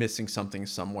you're missing something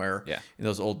somewhere. Yeah. In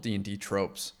those old D&D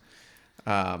tropes.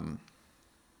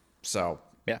 So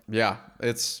Yeah.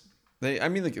 it's I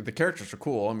mean, the characters are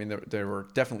cool. I mean, they were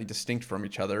definitely distinct from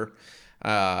each other.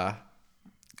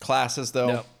 Classes though.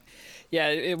 No. Yeah,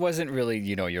 it wasn't really,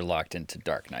 you're locked into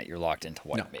Dark Knight. You're locked into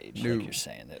White Mage, No. like you're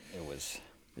saying. That it was.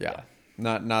 Yeah.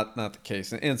 Not the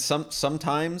case. And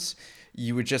sometimes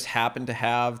you would just happen to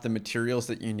have the materials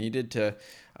that you needed to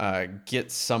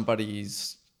get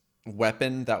somebody's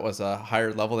weapon that was a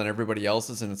higher level than everybody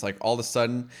else's, and it's like all of a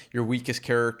sudden your weakest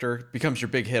character becomes your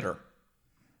big hitter.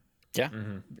 Yeah.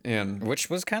 And Which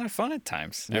was kind of fun at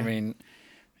times. I mean,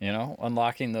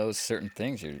 unlocking those certain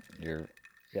things, you're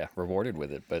rewarded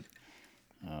with it. But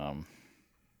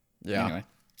yeah. anyway.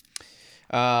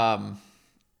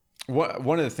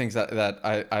 One of the things that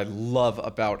I love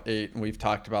about 8, and we've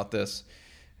talked about this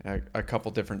a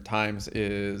couple different times,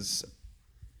 is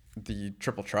the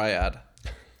triple triad.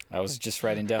 I was just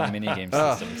writing down minigame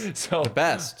systems. So The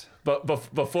best. But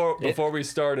before we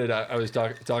started, I was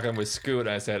talking with Scoot, and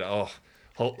I said, "Oh,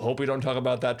 hope we don't talk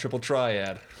about that triple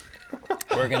triad."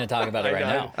 We're going to talk about it right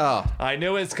now. Oh, I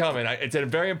knew it's coming. It's a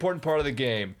very important part of the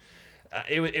game.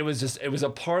 It was a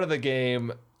part of the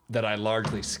game that I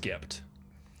largely skipped,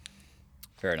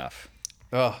 Fair enough.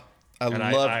 oh, I and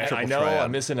love I triple know triad.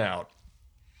 I'm missing out.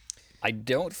 I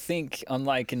don't think,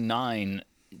 unlike in 9,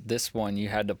 this one you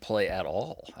had to play at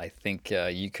all. I think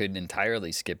you could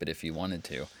entirely skip it if you wanted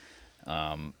to.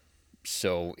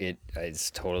 So it's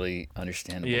totally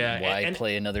understandable. Yeah, Why and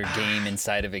play another game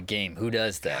inside of a game? Who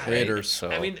does that? Right? Haters.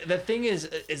 So I mean, the thing is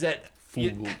that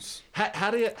Fools.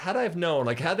 how do I have known?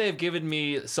 Like, how they have given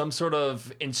me some sort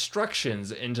of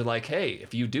instructions into like, hey,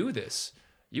 if you do this,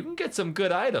 you can get some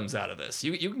good items out of this.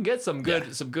 You can get some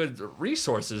good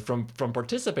resources from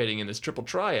participating in this triple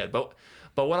triad. But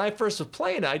when I first was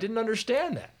playing it, I didn't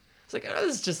understand that. It's like, oh,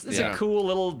 this is a cool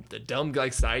little dumb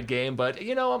like side game, but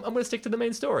I'm going to stick to the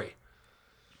main story.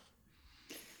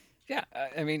 yeah,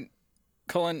 I mean,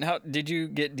 Colin, how did you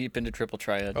get deep into Triple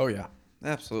Triad? Oh yeah,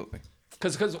 absolutely.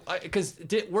 Because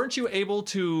weren't you able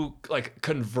to like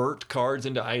convert cards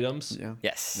into items? Yeah.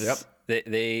 Yes. Yep.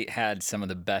 They had some of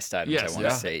the best items, Yes, I want yeah.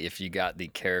 to say, if you got the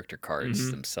character cards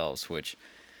themselves, which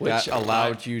That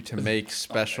allowed you to make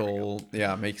special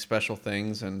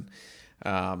things, and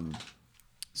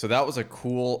so that was a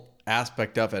cool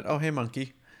aspect of it. Oh, hey,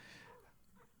 monkey.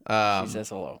 she says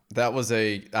hello.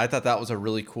 I thought that was a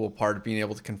really cool part of being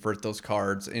able to convert those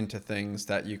cards into things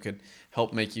that you could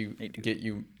help make you get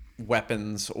you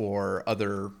weapons or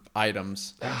other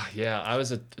items. Yeah, I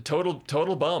was a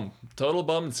total bum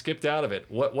and skipped out of it.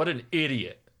 What an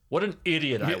idiot! What an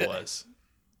idiot I was.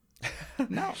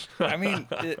 No, I mean,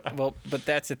 but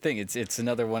that's the thing. It's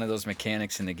another one of those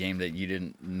mechanics in the game that you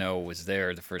didn't know was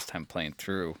there the first time playing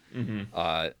through.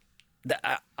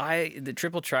 The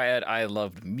Triple Triad, I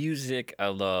loved music. I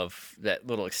love that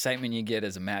little excitement you get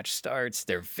as a match starts.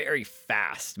 They're very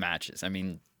fast matches. I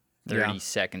mean, 30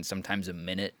 seconds, sometimes a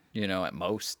minute, at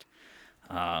most.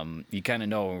 You kind of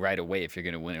know right away if you're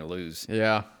going to win or lose.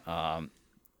 Yeah.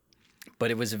 But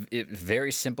it was a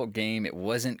very simple game. It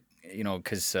wasn't,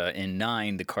 because in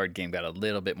 9, the card game got a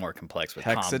little bit more complex with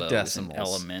combos and Hexadecimals.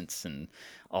 elements and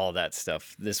all that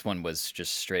stuff. This one was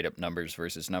just straight up numbers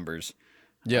versus numbers.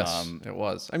 Yes, it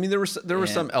was. I mean, there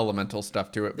was some elemental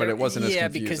stuff to it, but it wasn't as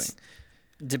confusing. Because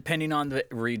depending on the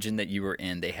region that you were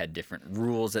in, they had different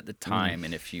rules at the time,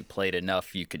 and if you played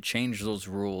enough, you could change those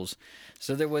rules.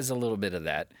 So there was a little bit of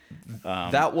that.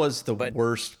 That was the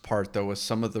worst part, though, was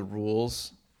some of the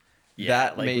rules. Yeah,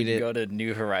 that like made when you it go to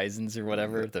New Horizons or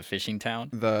whatever, the fishing town.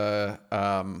 the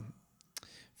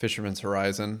Fisherman's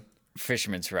Horizon.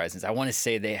 Fisherman's Horizons. I want to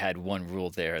say they had one rule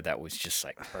there that was just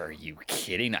like, are you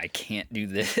kidding? I can't do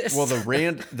this. Well,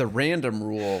 the random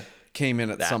rule came in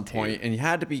at That some too. point, and you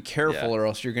had to be careful, Yeah. or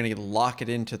else you're going to lock it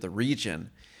into the region.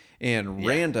 And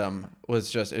random was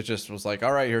just was like,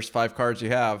 all right, here's 5 cards you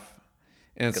have,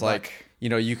 and it's Good like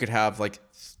luck. you could have like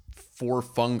 4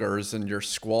 Fungers in your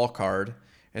Squall card,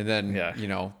 and then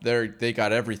they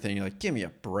got everything. You're like, give me a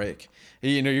break.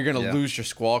 You're going to lose your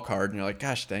Squall card, and you're like,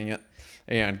 gosh dang it.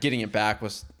 And getting it back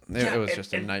was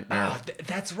just a nightmare.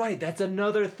 That's right. That's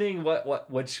another thing.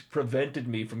 Which prevented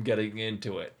me from getting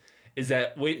into it is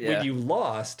that when you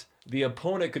lost, the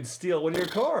opponent could steal one of your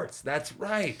cards. That's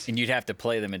right. and you'd have to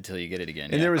play them until you get it again.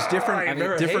 And there was I different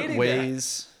remember different hating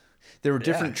ways. There were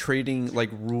different trading like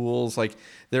rules. Like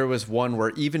there was one where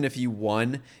even if you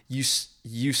won, you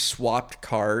swapped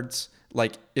cards.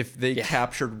 Like if they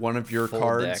captured one of your Full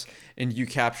cards deck. and you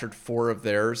captured 4 of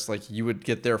theirs, like you would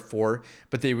get their 4,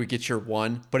 but they would get your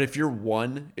 1. But if your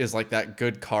 1 is like that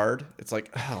good card, it's like,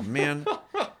 oh man.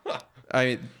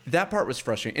 That part was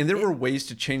frustrating. And there were ways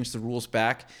to change the rules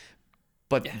back,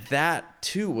 but that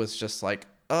too was just like,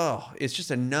 oh, it's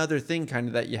just another thing kind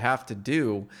of that you have to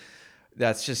do.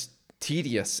 That's just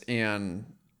tedious and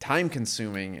time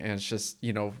consuming. And it's just,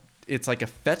 it's like a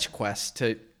fetch quest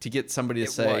to get somebody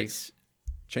to say,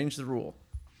 change the rule.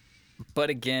 But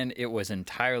again, it was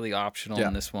entirely optional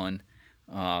in this one.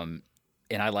 And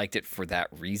I liked it for that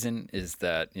reason, is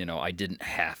that, I didn't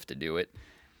have to do it.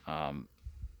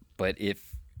 But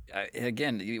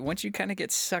again, once you kind of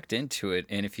get sucked into it,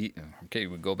 and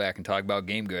we go back and talk about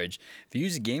Game Guide. If you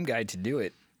use a Game Guide to do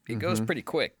it, it goes pretty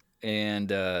quick. And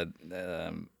the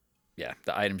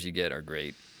items you get are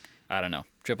great. I don't know.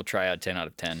 Triple Triad, 10 out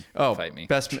of 10. Oh, Fight me.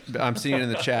 best! I'm seeing it in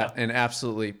the chat, and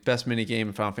absolutely best mini game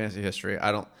in Final Fantasy history.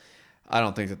 I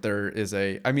don't think that there is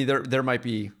a. I mean, there might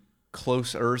be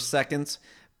closer seconds,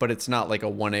 but it's not like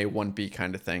a 1A 1B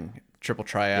kind of thing. Triple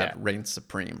Triad reigns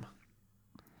supreme.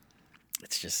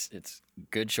 It's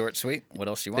good, short, sweet. What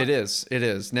else do you want? It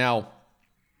is. Now,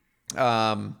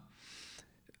 I'm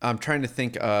trying to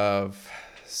think of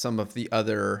some of the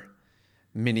other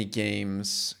mini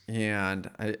games, and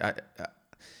I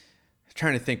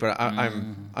trying to think, but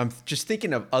I'm just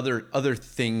thinking of other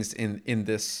things in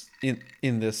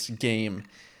this game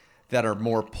that are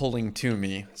more pulling to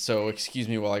me. So excuse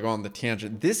me while I go on the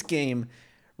tangent. This game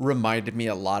reminded me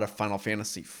a lot of Final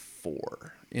Fantasy IV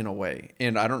in a way,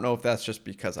 and I don't know if that's just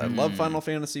because I love Final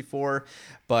Fantasy IV,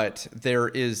 but there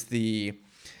is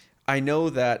I know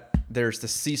that there's the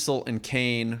Cecil and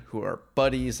Kane who are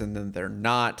buddies, and then they're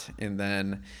not, and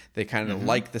then they kind of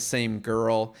like the same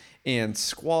girl. And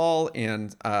Squall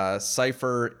and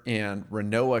Cypher and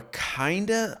Renoa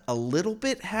kind of a little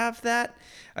bit have that.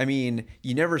 I mean,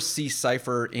 you never see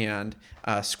Cypher and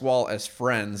Squall as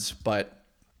friends, but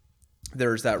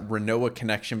there's that Renoa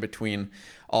connection between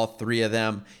all three of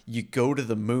them. You go to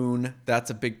the moon. That's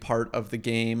a big part of the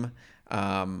game,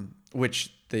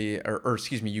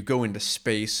 you go into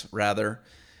space rather.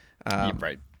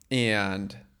 Right.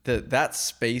 And that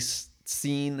space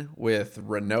scene with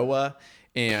Renoa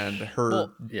and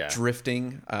her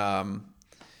drifting,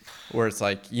 where it's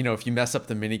like, if you mess up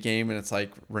the mini game and it's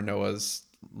like Renoa's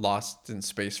lost in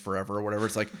space forever or whatever,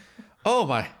 it's like,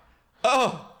 oh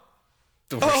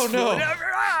no,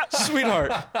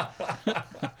 sweetheart,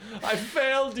 I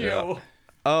failed you. Yeah.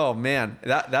 Oh man,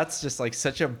 that's just like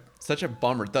such a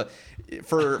bummer.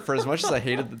 For as much as I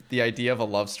hated the idea of a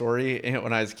love story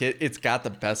when I was a kid, it's got the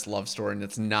best love story, and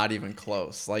it's not even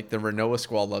close. Like the Renoa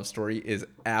Squall love story is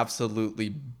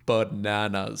absolutely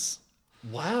bananas.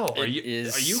 Wow, are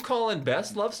you calling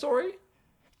best love story?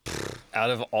 Out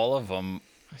of all of them,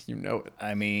 You know it.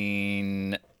 I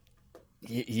mean,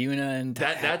 Yuna and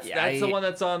That's the one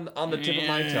that's on the tip of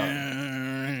my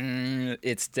tongue.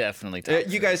 It's definitely top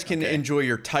You guys can enjoy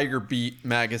your Tiger Beat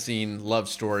magazine love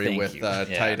story Thank with you.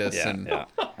 Titus, Yeah, and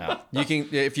yeah. you can,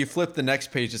 if you flip the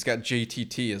next page, it's got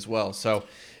JTT as well. So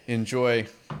enjoy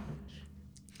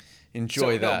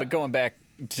So, that. no, but going back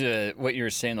to what you were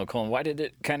saying, though, Colin, why did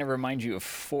it kind of remind you of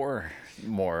 4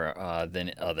 more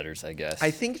than others, I guess?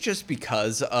 I think just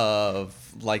because of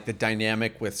like the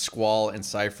dynamic with Squall and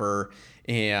Cypher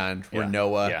and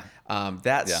Renoa,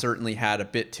 that certainly had a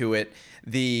bit to it.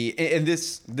 And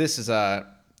this is a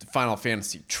Final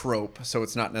Fantasy trope, so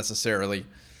it's not necessarily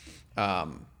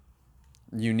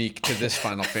unique to this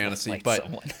Final Fantasy, but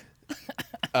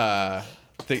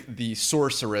the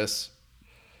sorceress,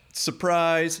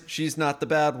 surprise, she's not the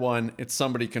bad one. It's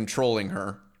somebody controlling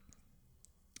her.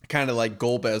 Kind of like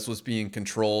Golbez was being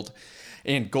controlled.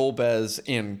 And Golbez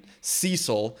and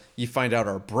Cecil, you find out,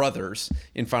 are brothers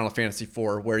in Final Fantasy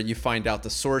IV, where you find out the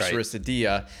sorceress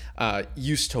Edea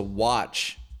used to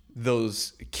watch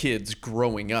those kids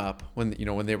growing up when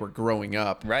they were growing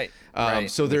up. Right.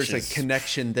 So there's a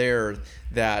connection there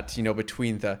that,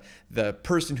 between the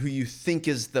person who you think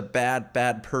is the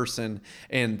bad person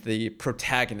and the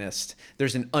protagonist,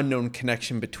 there's an unknown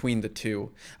connection between the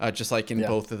two, just like in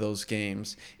both of those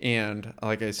games. And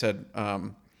like I said,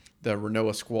 the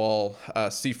Renoa Squall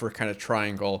Cypher kind of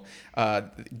triangle,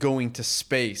 going to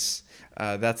space.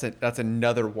 That's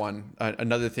another one,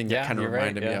 another thing that kind of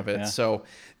reminded me of it. Yeah. So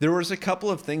there was a couple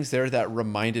of things there that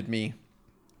reminded me.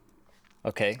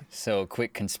 Okay, so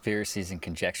quick conspiracies and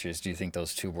conjectures. Do you think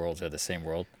those 2 worlds are the same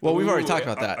world? Well, we've already talked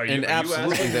about that, and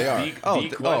absolutely they are.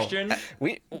 The question?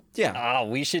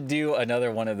 We should do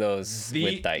another one of those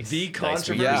with dice. The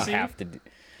controversy? We have to do.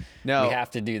 No, we have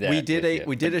to do that.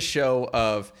 We did a show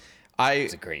of. It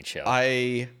was a great show.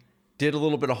 I did a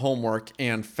little bit of homework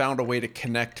and found a way to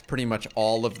connect pretty much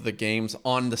all of the games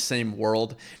on the same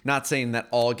world. Not saying that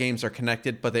all games are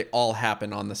connected, but they all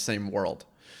happen on the same world.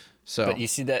 So, but you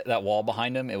see that wall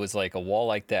behind him? It was like a wall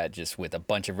like that, just with a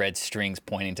bunch of red strings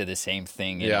pointing to the same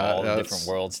thing. All the different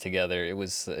worlds together. It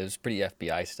was pretty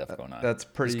FBI stuff going on. That's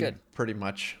pretty good. Pretty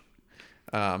much.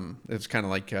 It was kind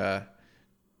of like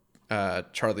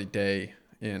Charlie Day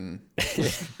in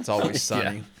It's Always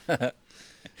Sunny.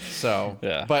 So,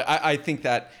 but I think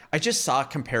that I just saw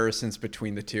comparisons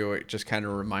between the two. It just kind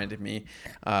of reminded me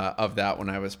of that when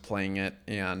I was playing it.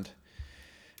 And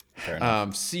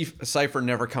Cypher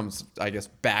never comes, I guess,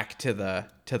 back to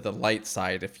the light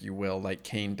side, if you will, like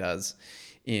Kane does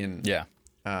in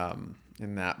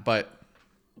that. But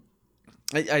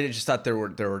I just thought there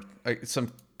were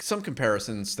some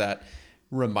comparisons that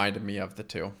reminded me of the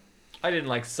two. I didn't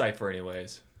like Cypher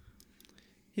anyways.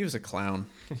 He was a clown.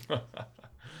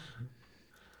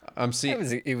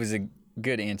 He was a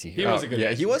good anti-hero. He was a good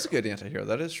anti-hero. He was a good anti-hero.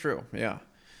 That is true. Yeah.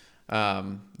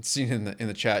 Seen in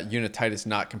the chat, Unititus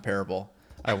not comparable.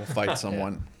 I will fight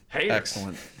someone. Haters.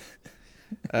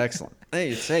 Excellent.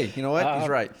 Hey, you know what? He's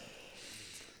right.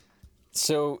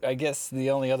 So I guess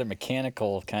the only other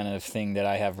mechanical kind of thing that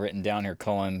I have written down here,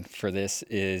 Colin, for this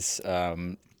is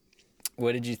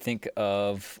what did you think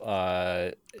of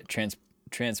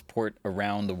transport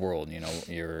around the world?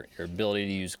 Your ability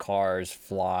to use cars,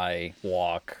 fly,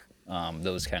 walk,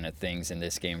 those kind of things in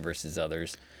this game versus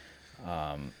others.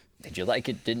 Did you like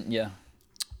it? Didn't you?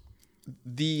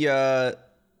 The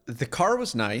car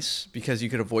was nice because you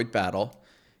could avoid battle.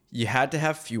 You had to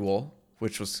have fuel,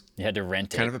 which was You had to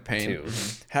rent kind it of a pain. too.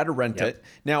 Had to rent Yep. it.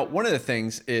 Now, one of the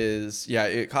things is, yeah,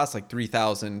 it costs like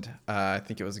 3,000. I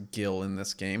think it was a gil in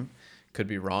this game. Could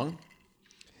be wrong.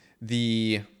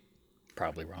 The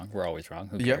Probably wrong. We're always wrong.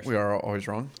 Who Yeah, cares? we are always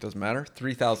wrong. Doesn't matter.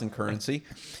 3,000 currency.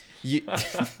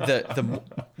 The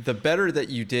better that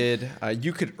you did,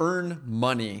 you could earn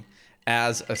money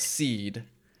as a seed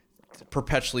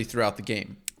perpetually throughout the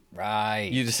game. Right.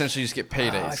 You'd essentially just get Oh, I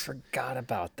paydays. forgot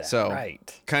about that. So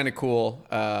right. kind of cool.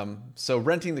 So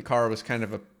renting the car was kind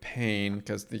of a pain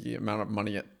because the amount of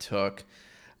money it took,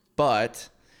 but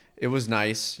it was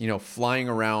nice. Flying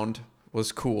around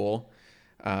was cool.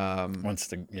 Once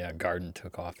the garden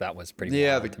took off, that was pretty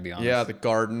Yeah, wild, to be honest. yeah, the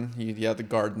garden. You had the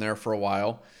garden there for a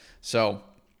while, so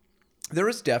there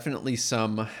was definitely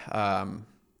some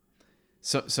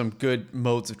good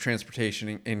modes of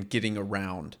transportation and getting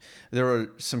around. There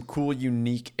were some cool,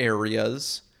 unique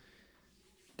areas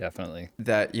Definitely.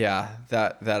 that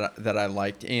I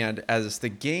liked, and as the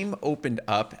game opened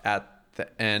up at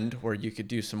the end where you could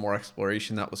do some more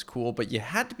exploration, that was cool. But you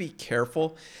had to be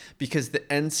careful because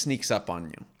the end sneaks up on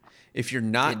you. If you're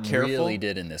not It careful, really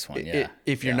did in this one, yeah.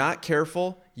 If you're not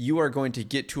careful, you are going to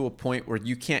get to a point where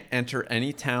you can't enter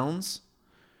any towns,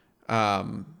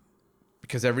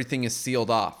 because everything is sealed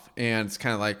off, and it's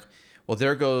kind of like, well,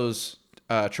 there goes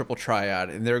Triple Triad,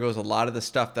 and there goes a lot of the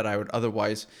stuff that I would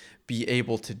otherwise be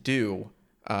able to do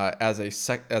as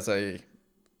a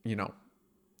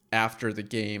after the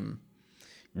game.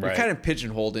 You're Right. kind of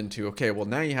pigeonholed into, okay, well,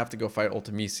 now you have to go fight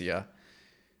Ultimecia.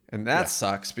 And that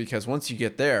sucks because once you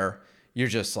get there, you're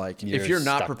just like, You're if you're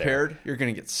not stuck there. prepared, you're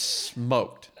going to get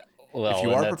smoked. Well, if you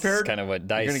and are that's prepared, kind of what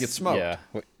Dice. you're going to get smoked. Yeah,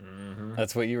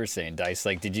 that's what you were saying, Dice.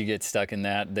 Like, did you get stuck in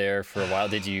that there for a while?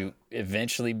 Did you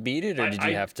eventually beat it, or did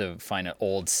you have to find an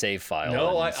old save file?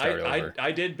 No, and start over?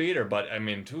 I did beat her, but I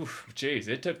mean, geez,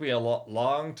 it took me a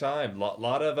long time.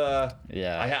 Lot of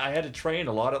Yeah. I had to train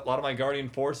a lot of my guardian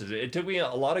forces. It took me a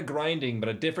lot of grinding, but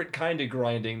a different kind of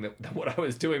grinding than what I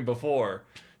was doing before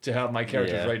to have my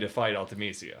characters Yeah. ready to fight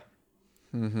Ultimecia.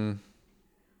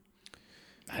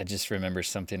 I just remember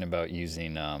something about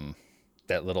using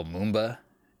that little Moomba,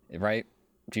 right?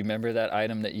 Do you remember that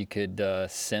item that you could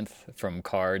synth from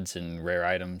cards and rare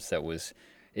items?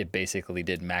 It basically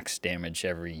did max damage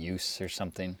every use or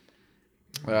something.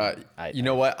 You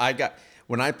know what?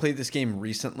 When I played this game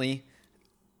recently,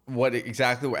 what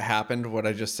happened, what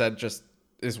I just said just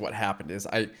is what happened is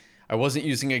I wasn't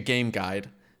using a game guide.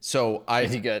 So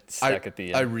You got stuck at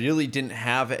the end. I really didn't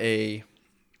have a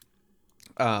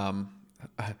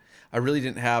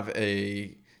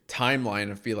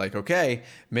timeline of be like, okay,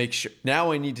 make sure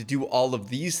now I need to do all of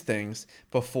these things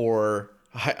before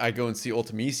I go and see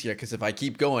Ultimecia, because if I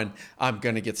keep going, I'm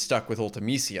gonna get stuck with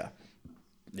Ultimecia.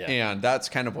 Yeah. And that's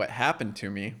kind of what happened to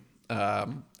me.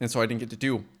 And so I didn't get to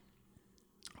do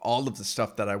all of the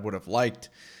stuff that I would have liked.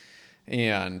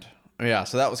 And yeah,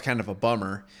 so that was kind of a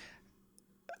bummer.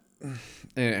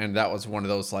 And that was one of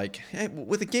those, like, hey,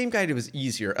 with a game guide, it was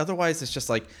easier. Otherwise, it's just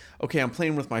like, okay, I'm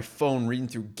playing with my phone, reading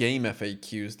through game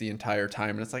FAQs the entire time.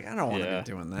 And it's like, I don't want to Yeah. be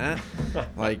doing that.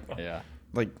 Like, Yeah.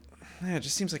 it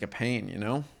just seems like a pain, you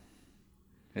know?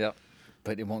 Yep.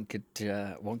 But it won't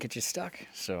get you stuck.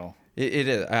 So It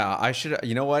is. I should.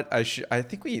 You know what? I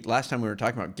think last time we were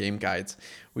talking about game guides,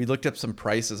 we looked up some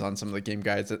prices on some of the game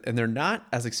guides, and they're not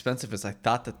as expensive as I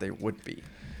thought that they would be.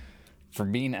 for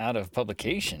being out of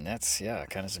publication, that's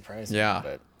kind of surprising. Yeah.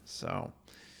 But So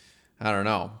I don't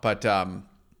know, but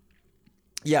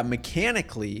yeah,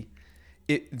 mechanically,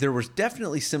 there was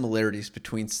definitely similarities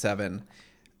between 7.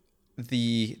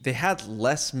 They had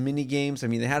less mini games. I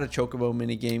mean, they had a Chocobo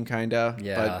mini game, kind of.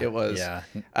 Yeah, But it was. yeah.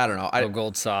 I don't know. no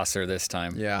gold saucer this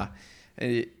time. Yeah.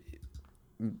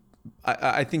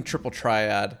 I think Triple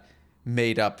Triad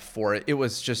made up for it. It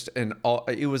was just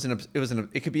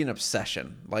it could be an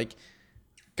obsession. Like,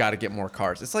 got to get more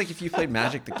cards. It's like if you played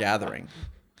Magic the Gathering.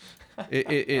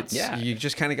 It's Yeah. You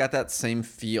just kind of got that same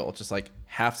feel. Just like,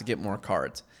 have to get more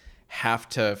cards. Have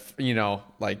to,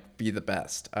 like, be the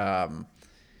best.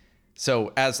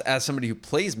 So as somebody who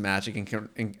plays Magic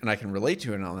and I can relate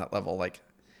to it on that level, like,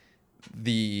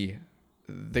 the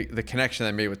connection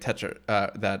I made with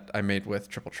that I made with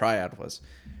Triple Triad was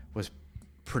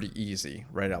pretty easy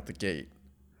right out the gate.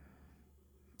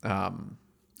 I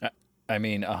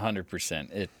mean,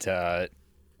 100%.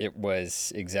 It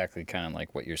was exactly kind of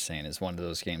like what you're saying. Is one of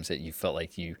those games that you felt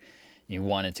like you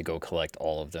wanted to go collect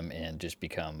all of them and just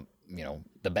become,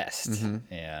 the best.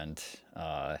 Mm-hmm. And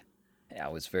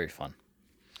it was very fun.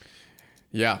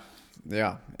 Yeah.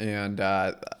 And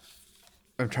I'm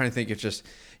trying to think. It's just,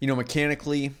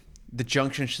 mechanically, the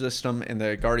junction system and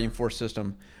the Guardian Force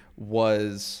system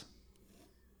was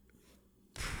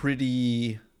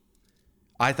pretty.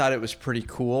 I thought it was pretty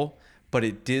cool, but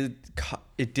it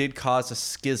did cause a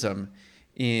schism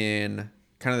in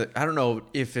kind of I don't know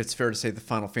if it's fair to say the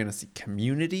Final Fantasy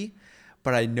community,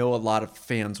 but I know a lot of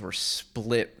fans were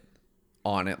split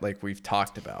on it, like we've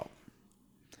talked about,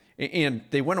 and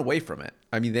they went away from it.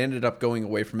 I mean, they ended up going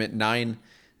away from it. 9,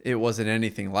 it wasn't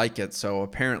anything like it, so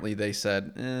apparently they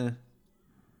said,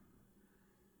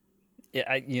 Yeah,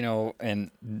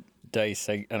 and Dice,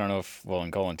 I don't know if, well,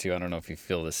 and Colin too, I don't know if you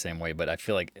feel the same way, but I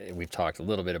feel like we've talked a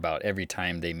little bit about every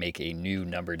time they make a new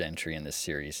numbered entry in this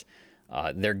series,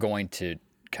 they're going to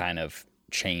kind of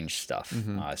change stuff,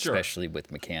 especially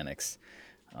with mechanics.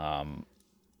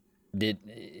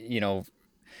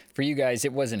 For you guys,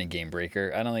 it wasn't a game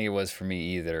breaker. I don't think it was for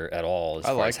me either at all as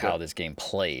far as how this game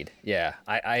played. Yeah,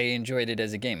 I enjoyed it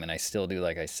as a game, and I still do,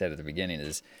 like I said at the beginning,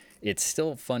 it's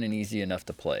still fun and easy enough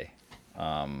to play.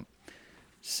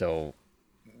 So,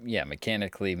 yeah,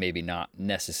 mechanically, maybe not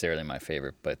necessarily my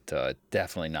favorite, but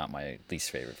definitely not my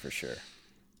least favorite for sure.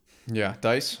 yeah,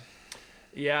 Dice.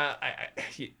 Yeah,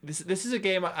 this is a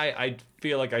game I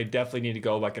feel like I definitely need to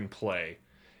go back and play,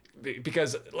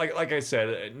 because like I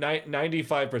said,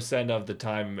 95% of the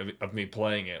time of me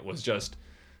playing it was just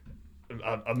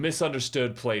a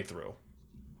misunderstood playthrough.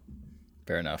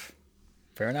 Fair enough.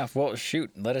 Well,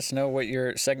 shoot, let us know what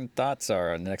your second thoughts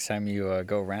are next time you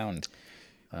go around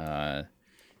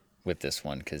with this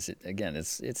one, because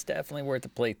it's definitely worth a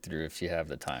playthrough if you have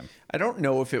the time. I don't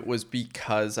know if it was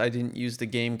because I didn't use the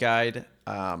game guide,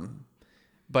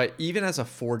 but even as a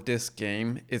 4-disc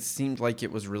game, it seemed like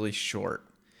it was really short.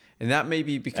 And that may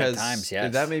be because At times,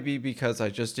 yes. that may be because I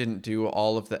just didn't do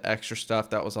all of the extra stuff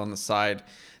that was on the side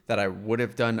that I would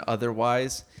have done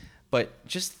otherwise. But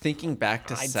just thinking back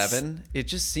to 7, it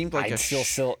just seemed like a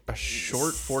short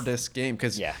 4-disc game.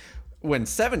 Because when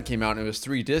 7 came out and it was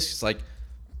 3 discs, it's like,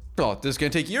 oh, this is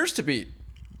going to take years to beat.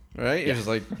 Right? It was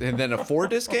like, and then a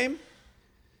 4-disc game?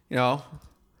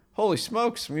 Holy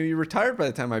smokes. I mean, you retired by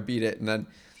the time I beat it. And then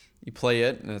you play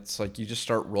it, and it's like you just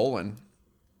start rolling.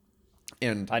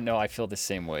 And I know, I feel the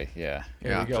same way. Yeah.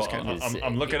 Here we go.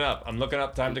 I'm looking up.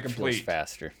 Time to It feels complete.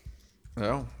 faster.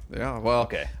 Oh, yeah. Well,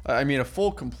 Okay. I mean, a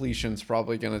full completion is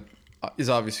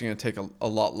obviously going to take a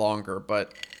lot longer,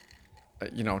 but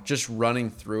just running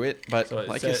through it. But So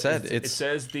like I said, it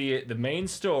says the main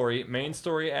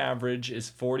story average is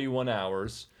 41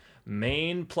 hours.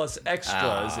 Main plus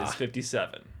extras is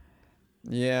 57.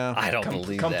 yeah, I don't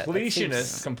believe that.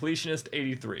 Completionist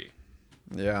 83.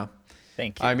 yeah.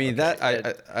 Thank you. I mean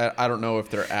Okay. I don't know if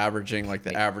they're averaging like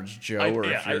the average Joe or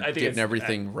if you're I think getting it's-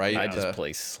 everything right. I just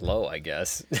play slow, I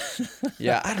guess.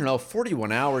 Yeah, I don't know.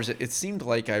 41 hours. It seemed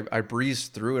like I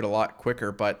breezed through it a lot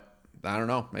quicker, but I don't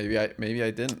know. Maybe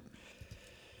I didn't.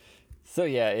 So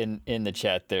yeah, in the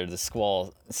chat there, the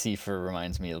Squall Seifer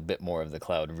reminds me a bit more of the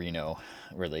Cloud Reno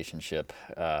relationship.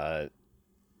 I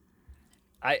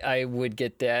would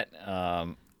get that.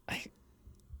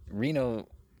 Reno,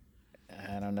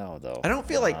 I don't know though. I don't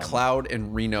feel like Cloud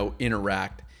and Reno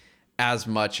interact as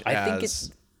much I think as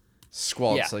it's-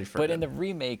 Squall Yeah, and Seifer but did. in the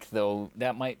remake though,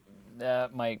 that might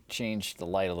change the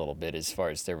light a little bit as far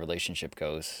as their relationship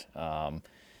goes.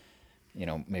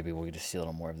 Maybe we'll get to see a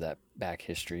little more of that back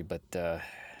history, but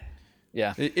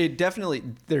yeah. There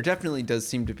definitely does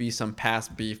seem to be some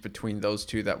past beef between those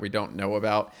two that we don't know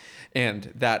about,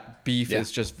 and that beef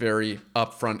is just very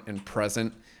upfront and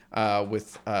present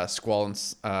with Squall and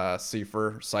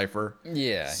Seifer.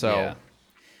 Yeah. So,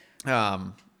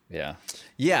 yeah.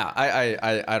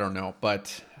 I don't know,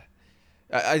 but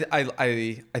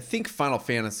I think Final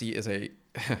Fantasy is I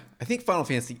think Final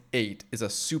Fantasy VIII is a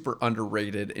super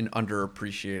underrated and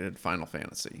underappreciated Final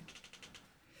Fantasy.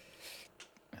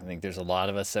 I think there's a lot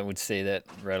of us that would say that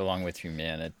right along with you,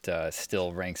 man. It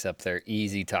still ranks up there,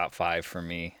 easy top 5 for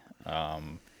me.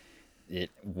 It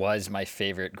was my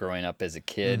favorite growing up as a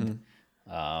kid.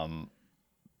 But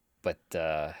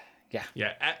yeah,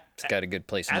 it's got a good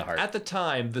place in the heart. At the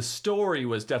time, the story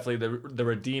was definitely the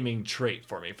redeeming trait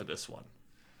for me for this one.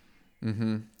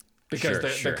 Because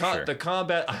the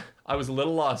combat I was a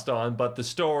little lost on, but the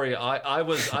story I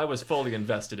was fully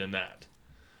invested in that.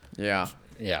 Yeah.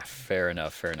 Yeah, fair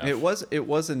enough. It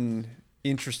was an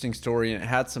interesting story, and it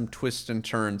had some twists and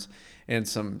turns and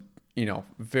some,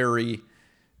 very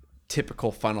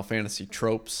typical Final Fantasy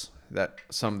tropes that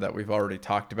we've already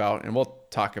talked about, and we'll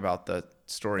talk about the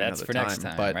story That's another for time. next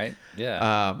time, but, right?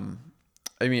 Yeah.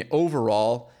 I mean,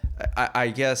 overall, I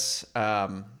guess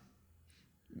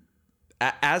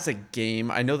as a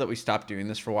game, I know that we stopped doing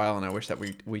this for a while, and I wish that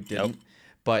we didn't. Nope.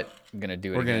 But I'm gonna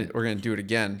do it. we're again. gonna do it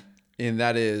again, and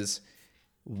that is,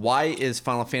 why is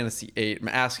Final Fantasy VIII? I'm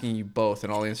asking you both,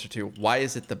 and I'll answer too. Why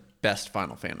is it the best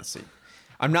Final Fantasy?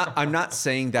 I'm not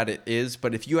saying that it is,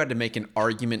 but if you had to make an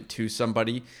argument to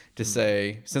somebody to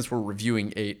say, since we're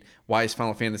reviewing 8, why is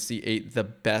Final Fantasy VIII the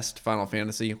best Final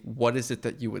Fantasy? What is it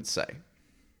that you would say?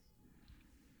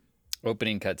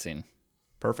 Opening cutscene.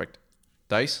 Perfect.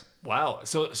 Dice? Wow.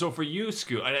 So for you,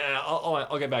 Scoot, and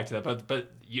I'll get back to that,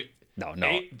 but you. No.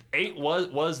 Eight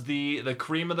was the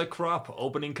cream of the crop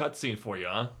opening cutscene for you,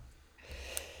 huh?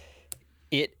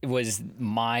 It was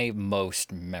my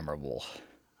most memorable.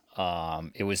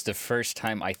 It was the first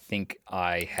time I think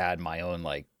I had my own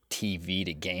like TV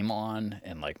to game on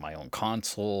and like my own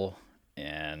console,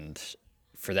 and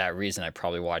for that reason I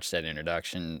probably watched that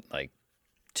introduction like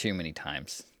too many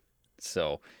times.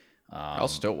 So I'll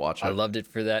still watch it. I loved it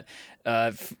for that.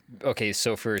 Okay,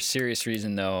 so for a serious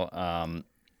reason though,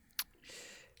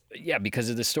 yeah, because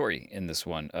of the story in this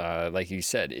one, like you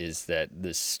said, is that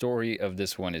the story of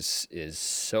this one is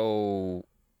so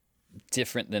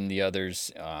different than the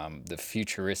others. The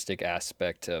futuristic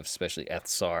aspect of especially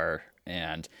Ethzar,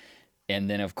 and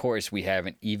then of course we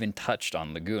haven't even touched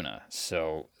on Laguna.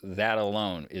 So that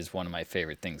alone is one of my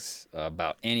favorite things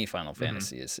about any Final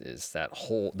Fantasy is that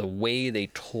the way they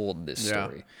told this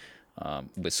story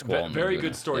with Squall and Very Laguna.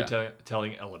 good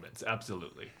storytelling elements,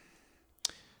 absolutely.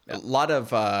 A lot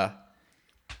of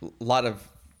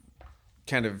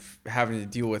kind of having to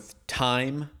deal with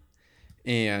time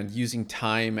and using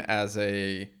time as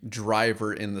a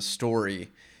driver in the story,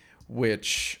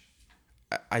 which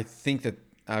I think that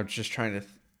I'm just trying to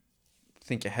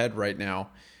think ahead right now.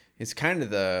 It's kind of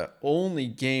the only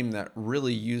game that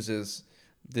really uses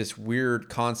this weird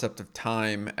concept of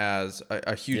time as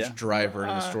a huge driver in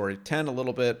the story. 10 a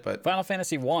little bit, but Final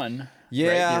Fantasy 1.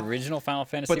 Yeah. Right? The original Final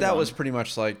Fantasy but that 1. was pretty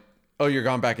much like, oh, you're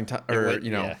gone back in time, or would-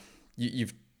 you know, yeah.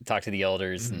 you've. Talk to the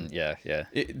elders and yeah.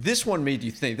 This one made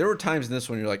you think. There were times in this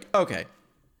one you're like, okay,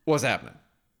 what's happening?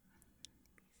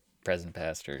 Present,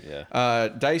 past, or yeah.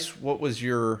 Dice, what was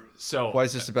your? So Why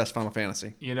is this the best Final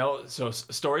Fantasy? You know, so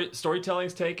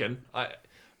storytelling's taken.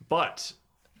 But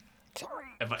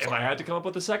if I had to come up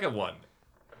with a second one,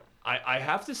 I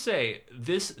have to say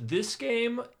this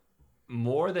game,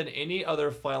 more than any other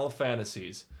Final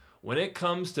Fantasies, when it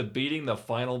comes to beating the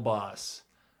final boss,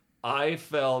 I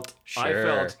felt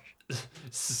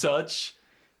such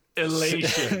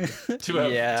elation to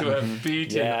have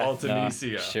beaten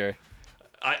Ultimisia. Sure.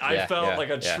 I felt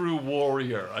like a true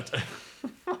warrior.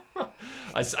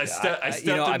 I stepped in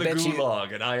the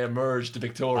gulag and I emerged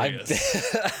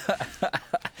victorious.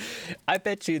 I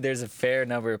bet you there's a fair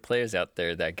number of players out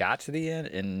there that got to the end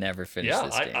and never finished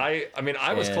this game. I mean,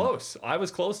 I was close. I was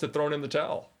close to throwing in the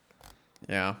towel.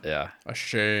 Yeah. Yeah. A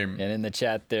shame. And in the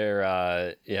chat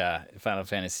there, Final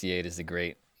Fantasy VIII is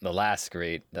the last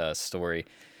great story.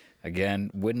 Again,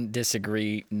 wouldn't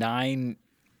disagree. 9.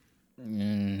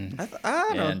 I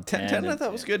don't know. 10 I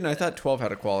thought was good, and I thought 12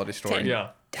 had a quality story. 10. Yeah.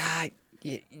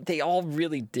 They all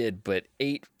really did, but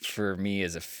 8 for me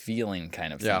is a feeling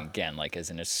kind of thing. Yeah. Again, like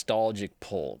as a nostalgic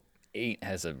pull. 8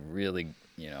 has a really,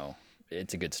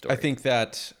 it's a good story. I think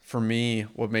that for me,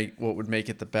 what would make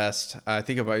it the best, I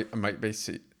think I might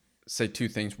basically say two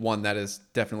things. One, that is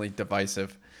definitely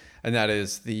divisive, and that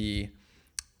is the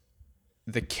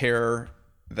care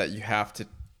that you have to,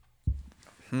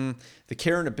 the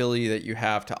care and ability that you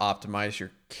have to optimize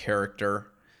your character.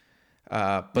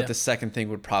 But the second thing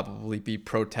would probably be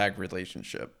pro-tag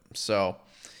relationship. So,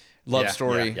 love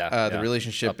story, the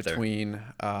relationship between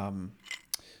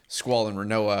Squall and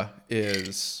Rinoa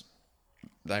is,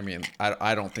 I mean,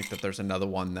 I don't think that there's another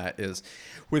one that is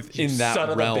within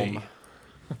that realm.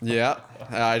 Yeah,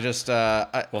 I just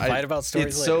we'll fight about stories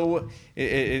it's later. so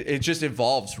it just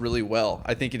evolves really well.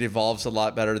 I think it evolves a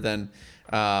lot better than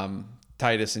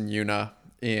Titus and Yuna,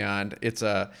 and it's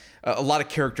a lot of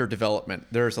character development.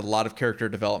 There's a lot of character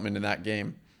development in that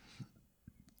game,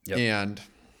 and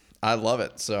I love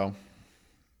it. So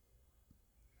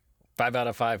 5 out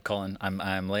of 5, Colin.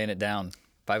 I'm laying it down.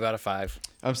 5 out of 5.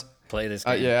 Play this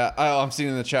game. I'm seeing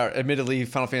in the chat. Admittedly,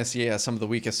 Final Fantasy VIII has some of the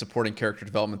weakest supporting character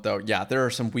development, though. Yeah, there are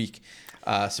some weak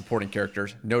supporting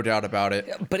characters, no doubt about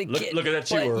it. But again, look at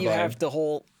that, you have the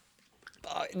whole.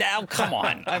 Now, come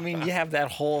on. I mean, you have that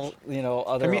whole,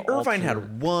 other. I mean, Irvine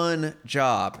had one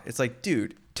job. It's like,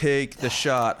 dude, take the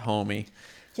shot, homie.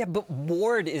 Yeah, but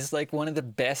Ward is like one of the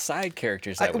best side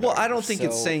characters. I don't think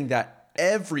it's saying that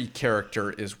every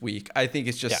character is weak. I think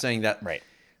it's just saying that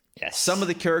Yes. some of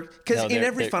the characters, because in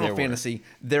every Final Fantasy,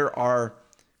 there are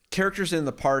characters in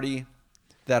the party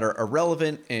that are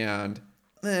irrelevant and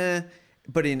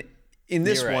but in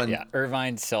this one,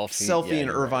 Irvine, Selphie. And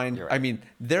Irvine, right. I mean,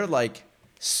 they're like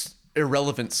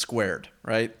irrelevant squared,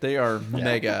 right? They are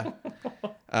mega.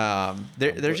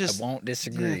 They're just. I won't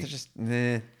disagree. They're just.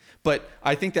 But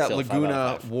I think that Still 5 out Laguna,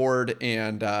 of 5. Ward,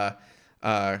 and oh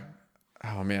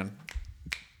man,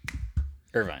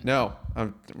 Irvine. no,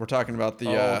 we're talking about the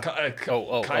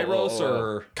Kairos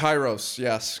or Kairos.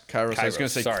 Yes, Kairos. I was going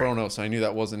to Kairos, say sorry. Kronos. I knew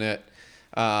that wasn't it.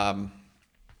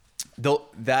 Though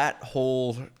that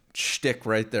whole shtick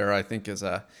right there, I think,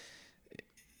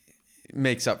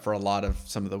 makes up for a lot of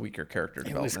some of the weaker character It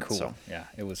development. was cool. So. Yeah,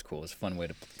 it was cool. It was a fun way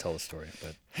to tell the story.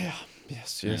 But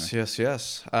Yes.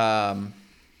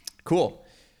 Cool.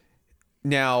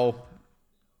 Now,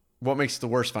 what makes it the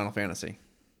worst Final Fantasy?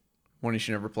 One you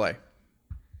should never play.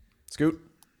 Scoot?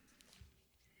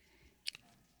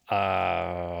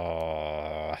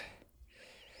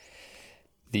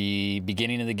 The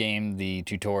beginning of the game, the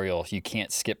tutorial, you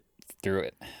can't skip through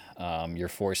it. You're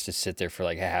forced to sit there for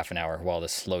like a half an hour while the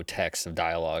slow text of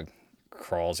dialogue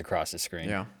crawls across the screen.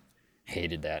 Yeah.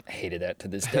 Hated that. Hated that to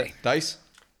this day. Dice?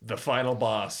 the final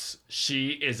boss. She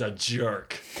is a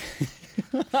jerk.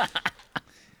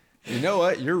 You know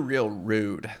what? You're real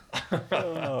rude.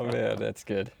 Oh man, that's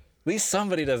good. At least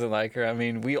somebody doesn't like her. I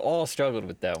mean, we all struggled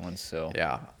with that one. So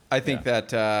Yeah. I think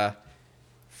that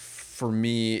for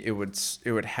me, it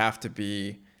would have to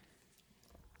be.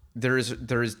 There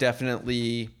is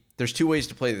definitely there's two ways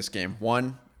to play this game.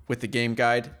 One, with the game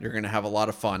guide, you're going to have a lot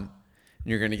of fun. And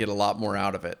you're going to get a lot more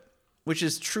out of it, which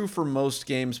is true for most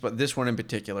games, but this one in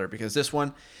particular, because this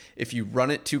one, if you run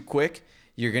it too quick,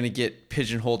 you're going to get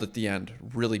pigeonholed at the end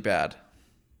really bad.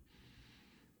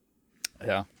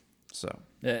 yeah. So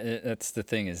Yeah, that's the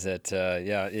thing is that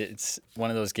it's one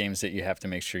of those games that you have to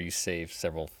make sure you save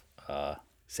several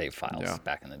save files Yeah.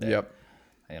 back in the day. Yep.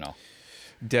 You know,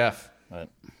 Def but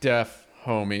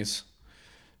homies.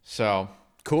 So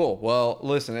cool. Well,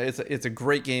 listen, it's a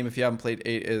great game. If you haven't played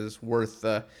 8, it is worth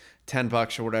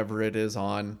 $10 or whatever it is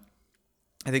on.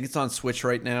 I think it's on Switch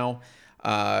right now.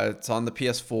 It's on the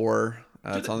PS4.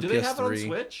 It's on the Do PS3. they have it on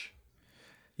Switch?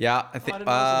 Yeah, I think didn't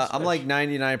know it was on I'm like Switch.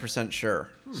 99% sure.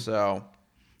 So,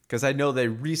 because I know they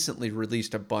recently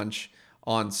released a bunch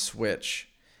on Switch,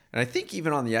 and I think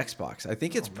even on the Xbox. I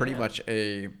think it's pretty much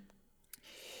a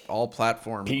all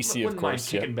platform. PC of Wouldn't mind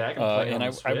course. Yeah. kicking back and playing and on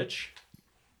the Switch.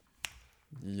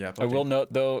 Yep. I will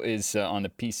note though is on the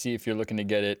PC if you're looking to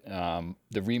get it,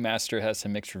 the remaster has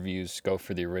some mixed reviews. Go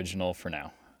for the original for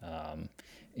now.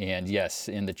 And yes,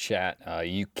 in the chat,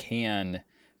 you can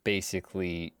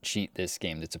basically cheat this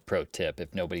game. That's a pro tip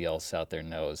if nobody else out there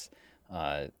knows.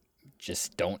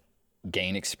 Just don't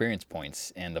gain experience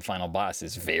points, and the final boss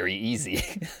is very easy.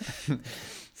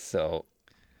 So,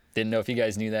 didn't know if you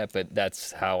guys knew that, but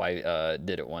that's how I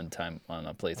did it one time on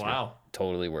a playthrough. Wow.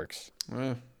 Totally works.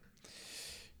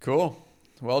 Cool.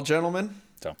 Well, gentlemen,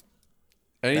 So,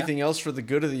 anything else for the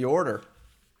good of the order?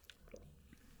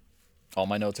 all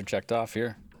my notes are checked off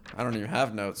here. I don't even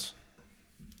have notes.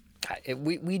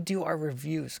 We do our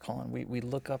reviews, Colin. We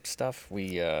look up stuff.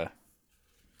 This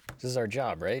is our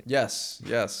job, right? Yes.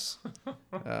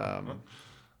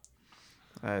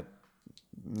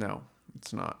 No,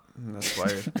 it's not. And that's why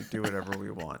we do whatever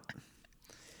we want.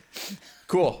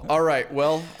 Cool. All right.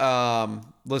 Well,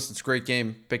 listen, it's a great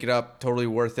game. Pick it up. Totally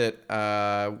worth it.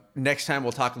 Next time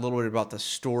we'll talk a little bit about the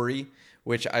story,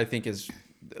 which I think is,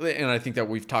 and I think that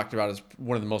we've talked about as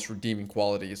one of the most redeeming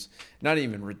qualities. Not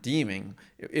even redeeming.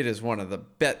 It is one of the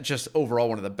just overall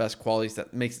one of the best qualities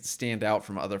that makes it stand out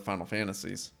from other Final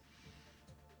Fantasies.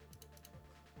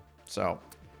 So,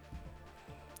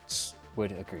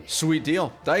 Would agree. sweet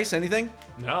deal. Dice, anything?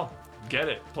 No, get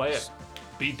it, play it,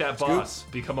 beat that boss,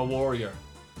 become a warrior.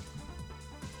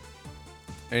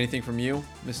 Anything from you,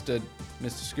 Mr.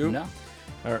 Scoop? No.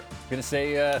 All right. I'm gonna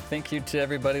say thank you to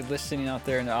everybody listening out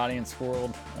there in the audience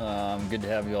world. Good to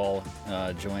have you all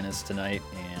join us tonight,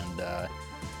 and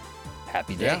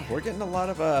happy day. Yeah, we're getting a lot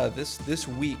of this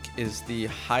week is the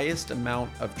highest amount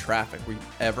of traffic we've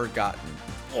ever gotten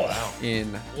Wow.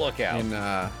 in Look out.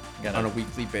 on a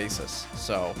weekly basis.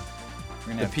 So We're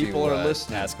gonna the have people to, are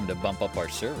listening. Ask them to bump up our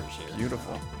servers here.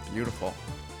 beautiful.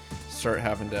 Start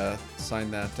having to sign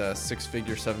that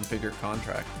 6-figure, 7-figure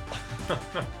contract.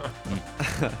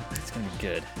 It's gonna be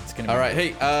good. It's gonna be All right,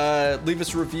 good. hey, leave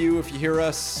us a review if you hear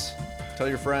us. Tell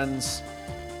your friends.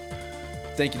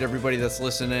 Thank you to everybody that's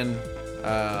listening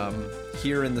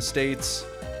here in the States,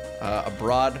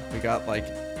 abroad. We got like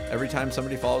every time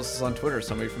somebody follows us on Twitter,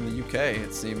 somebody from the UK.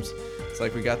 It seems it's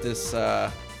like we got this. I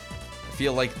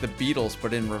feel like the Beatles,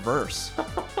 but in reverse.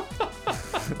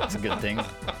 It's a good thing.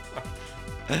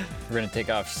 We're gonna take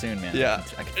off soon, man. Yeah,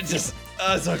 I can just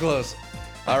so close.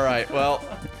 All right, well,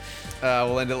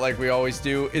 we'll end it like we always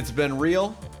do. It's been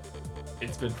real.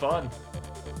 It's been fun.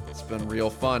 It's been real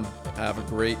fun. Have a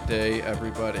great day,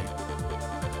 everybody.